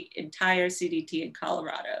inventorying the entire CDT in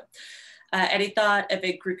Colorado. Any thought of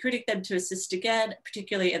recruiting them to assist again,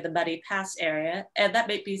 particularly in the Muddy Pass area? And that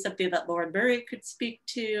might be something that Lauren Murray could speak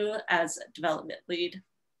to as a development lead.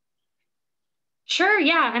 Sure,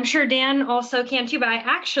 yeah, I'm sure Dan also can too, but I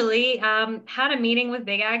actually had a meeting with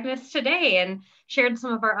Big Agnes today and shared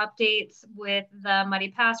some of our updates with the Muddy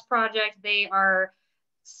Pass project. They are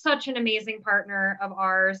such an amazing partner of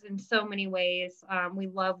ours in so many ways. We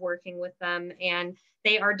love working with them, and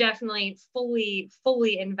they are definitely fully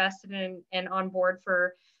invested in and on board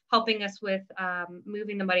for helping us with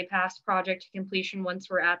moving the Muddy Pass project to completion once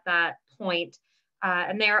we're at that point.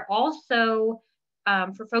 And they are also,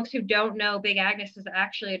 for folks who don't know, Big Agnes is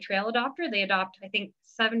actually a trail adopter. They adopt, I think,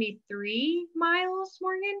 73 miles,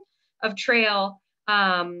 Morgan, of trail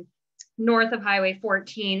north of Highway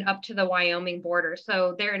 14 up to the Wyoming border.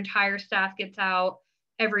 So their entire staff gets out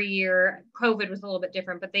every year. COVID was a little bit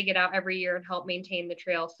different, but they get out every year and help maintain the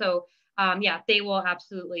trail. So yeah, they will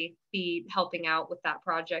absolutely be helping out with that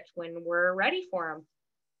project when we're ready for them.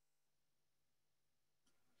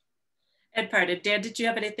 And pardon, Dan, did you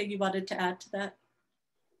have anything you wanted to add to that?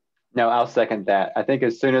 No, I'll second that. I think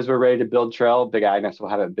as soon as we're ready to build trail, Big Agnes will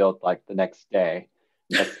have it built like the next day.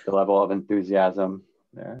 That's the level of enthusiasm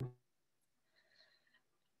there.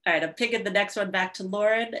 All right, I'm picking the next one back to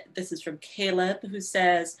Lauren. This is from Caleb, who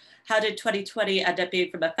says, how did 2020 end up being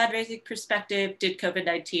from a fundraising perspective? Did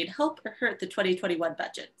COVID-19 help or hurt the 2021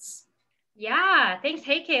 budgets? Yeah, thanks.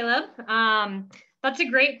 Hey, Caleb. That's a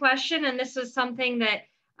great question. And this is something that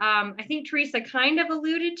I think Teresa kind of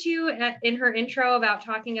alluded to in her intro about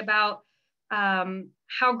talking about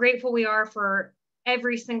how grateful we are for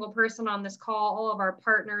every single person on this call, all of our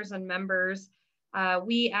partners and members.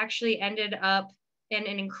 We actually ended up in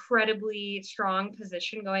an incredibly strong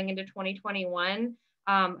position going into 2021.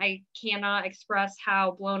 I cannot express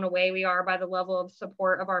how blown away we are by the level of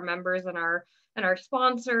support of our members and our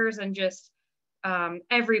sponsors and just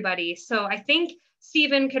everybody. So I think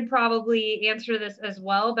Stephen could probably answer this as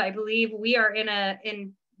well, but I believe we are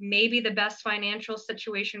in maybe the best financial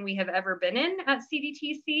situation we have ever been in at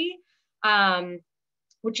CDTC,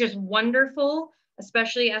 which is wonderful,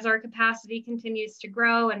 especially as our capacity continues to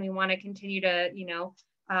grow and we want to continue to,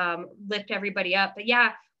 lift everybody up. But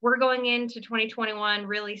yeah, we're going into 2021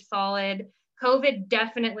 really solid. COVID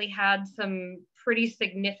definitely had some pretty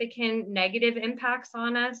significant negative impacts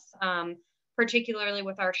on us, particularly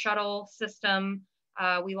with our shuttle system.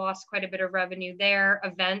 We lost quite a bit of revenue there,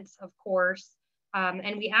 events, of course.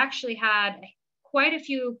 And we actually had quite a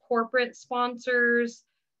few corporate sponsors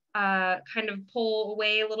kind of pull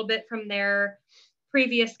away a little bit from their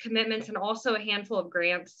previous commitments, and also a handful of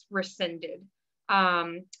grants rescinded.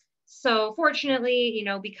 So fortunately,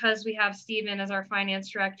 because we have Stephen as our finance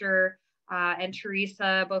director and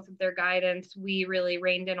Teresa, both of their guidance, we really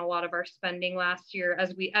reined in a lot of our spending last year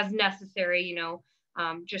as necessary,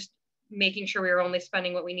 just making sure we were only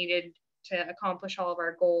spending what we needed to accomplish all of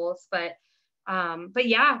our goals. But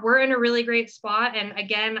yeah, we're in a really great spot. And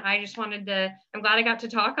again, I'm glad I got to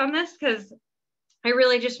talk on this because I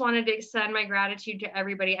really just wanted to extend my gratitude to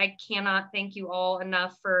everybody. I cannot thank you all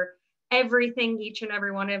enough for everything each and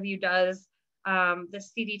every one of you does. The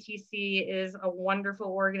CDTC is a wonderful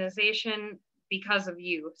organization because of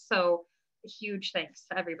you. So a huge thanks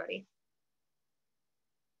to everybody.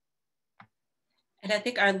 And I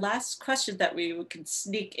think our last question that we can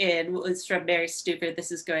sneak in was from Mary Stuber.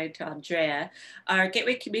 This is going to Andrea. Our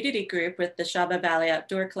Gateway Community Group with the Shama Valley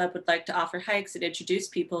Outdoor Club would like to offer hikes and introduce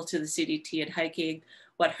people to the CDT and hiking.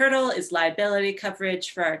 What hurdle is liability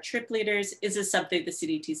coverage for our trip leaders? Is this something the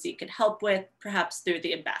CDTC can help with, perhaps through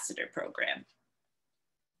the ambassador program?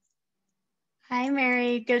 Hi,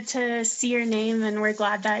 Mary. Good to see your name, and we're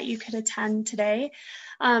glad that you could attend today.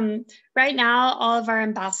 Right now, all of our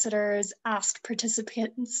ambassadors ask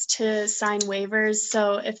participants to sign waivers.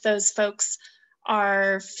 So if those folks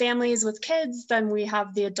are families with kids, then we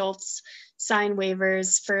have the adults sign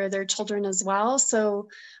waivers for their children as well. So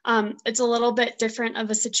it's a little bit different of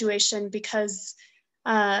a situation because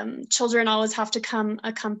children always have to come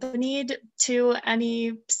accompanied to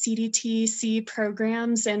any CDTC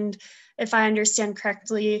programs. And if I understand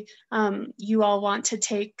correctly, you all want to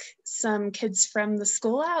take some kids from the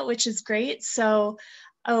school out, which is great. So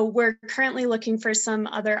we're currently looking for some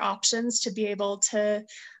other options to be able to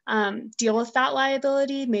deal with that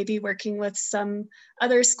liability, maybe working with some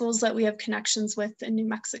other schools that we have connections with in New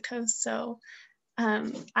Mexico. So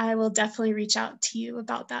I will definitely reach out to you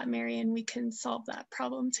about that, Mary, and we can solve that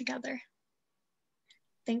problem together.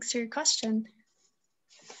 Thanks for your question.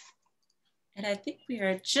 And I think we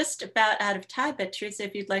are just about out of time, but Teresa,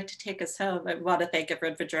 if you'd like to take us home, I want to thank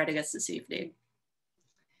everyone for joining us this evening.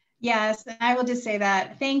 Yes, and I will just say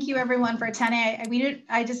that thank you everyone for attending.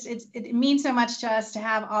 It means so much to us to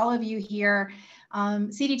have all of you here.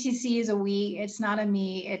 CDTC is a we, it's not a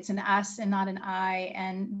me, it's an us and not an I.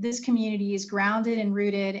 And this community is grounded and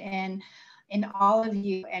rooted in all of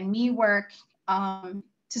you. And we work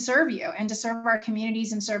to serve you and to serve our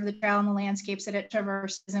communities and serve the trail and the landscapes that it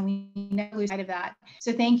traverses. And we never lose sight of that.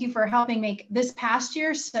 So thank you for helping make this past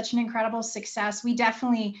year such an incredible success. We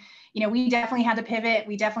definitely had to pivot.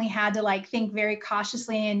 We definitely had to like think very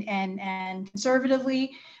cautiously and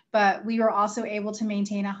conservatively, but we were also able to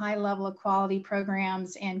maintain a high level of quality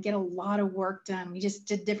programs and get a lot of work done. We just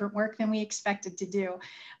did different work than we expected to do.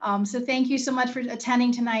 So thank you so much for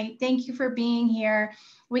attending tonight. Thank you for being here.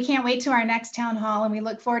 We can't wait to our next town hall, and we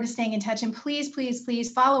look forward to staying in touch. And please, please,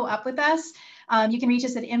 please follow up with us. You can reach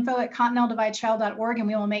us at info@continentaldividetrail.org, and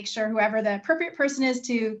we will make sure whoever the appropriate person is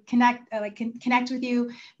to connect with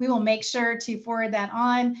you, we will make sure to forward that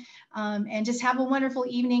on. And just have a wonderful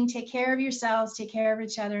evening. Take care of yourselves, take care of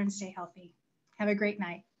each other, and stay healthy. Have a great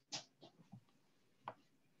night.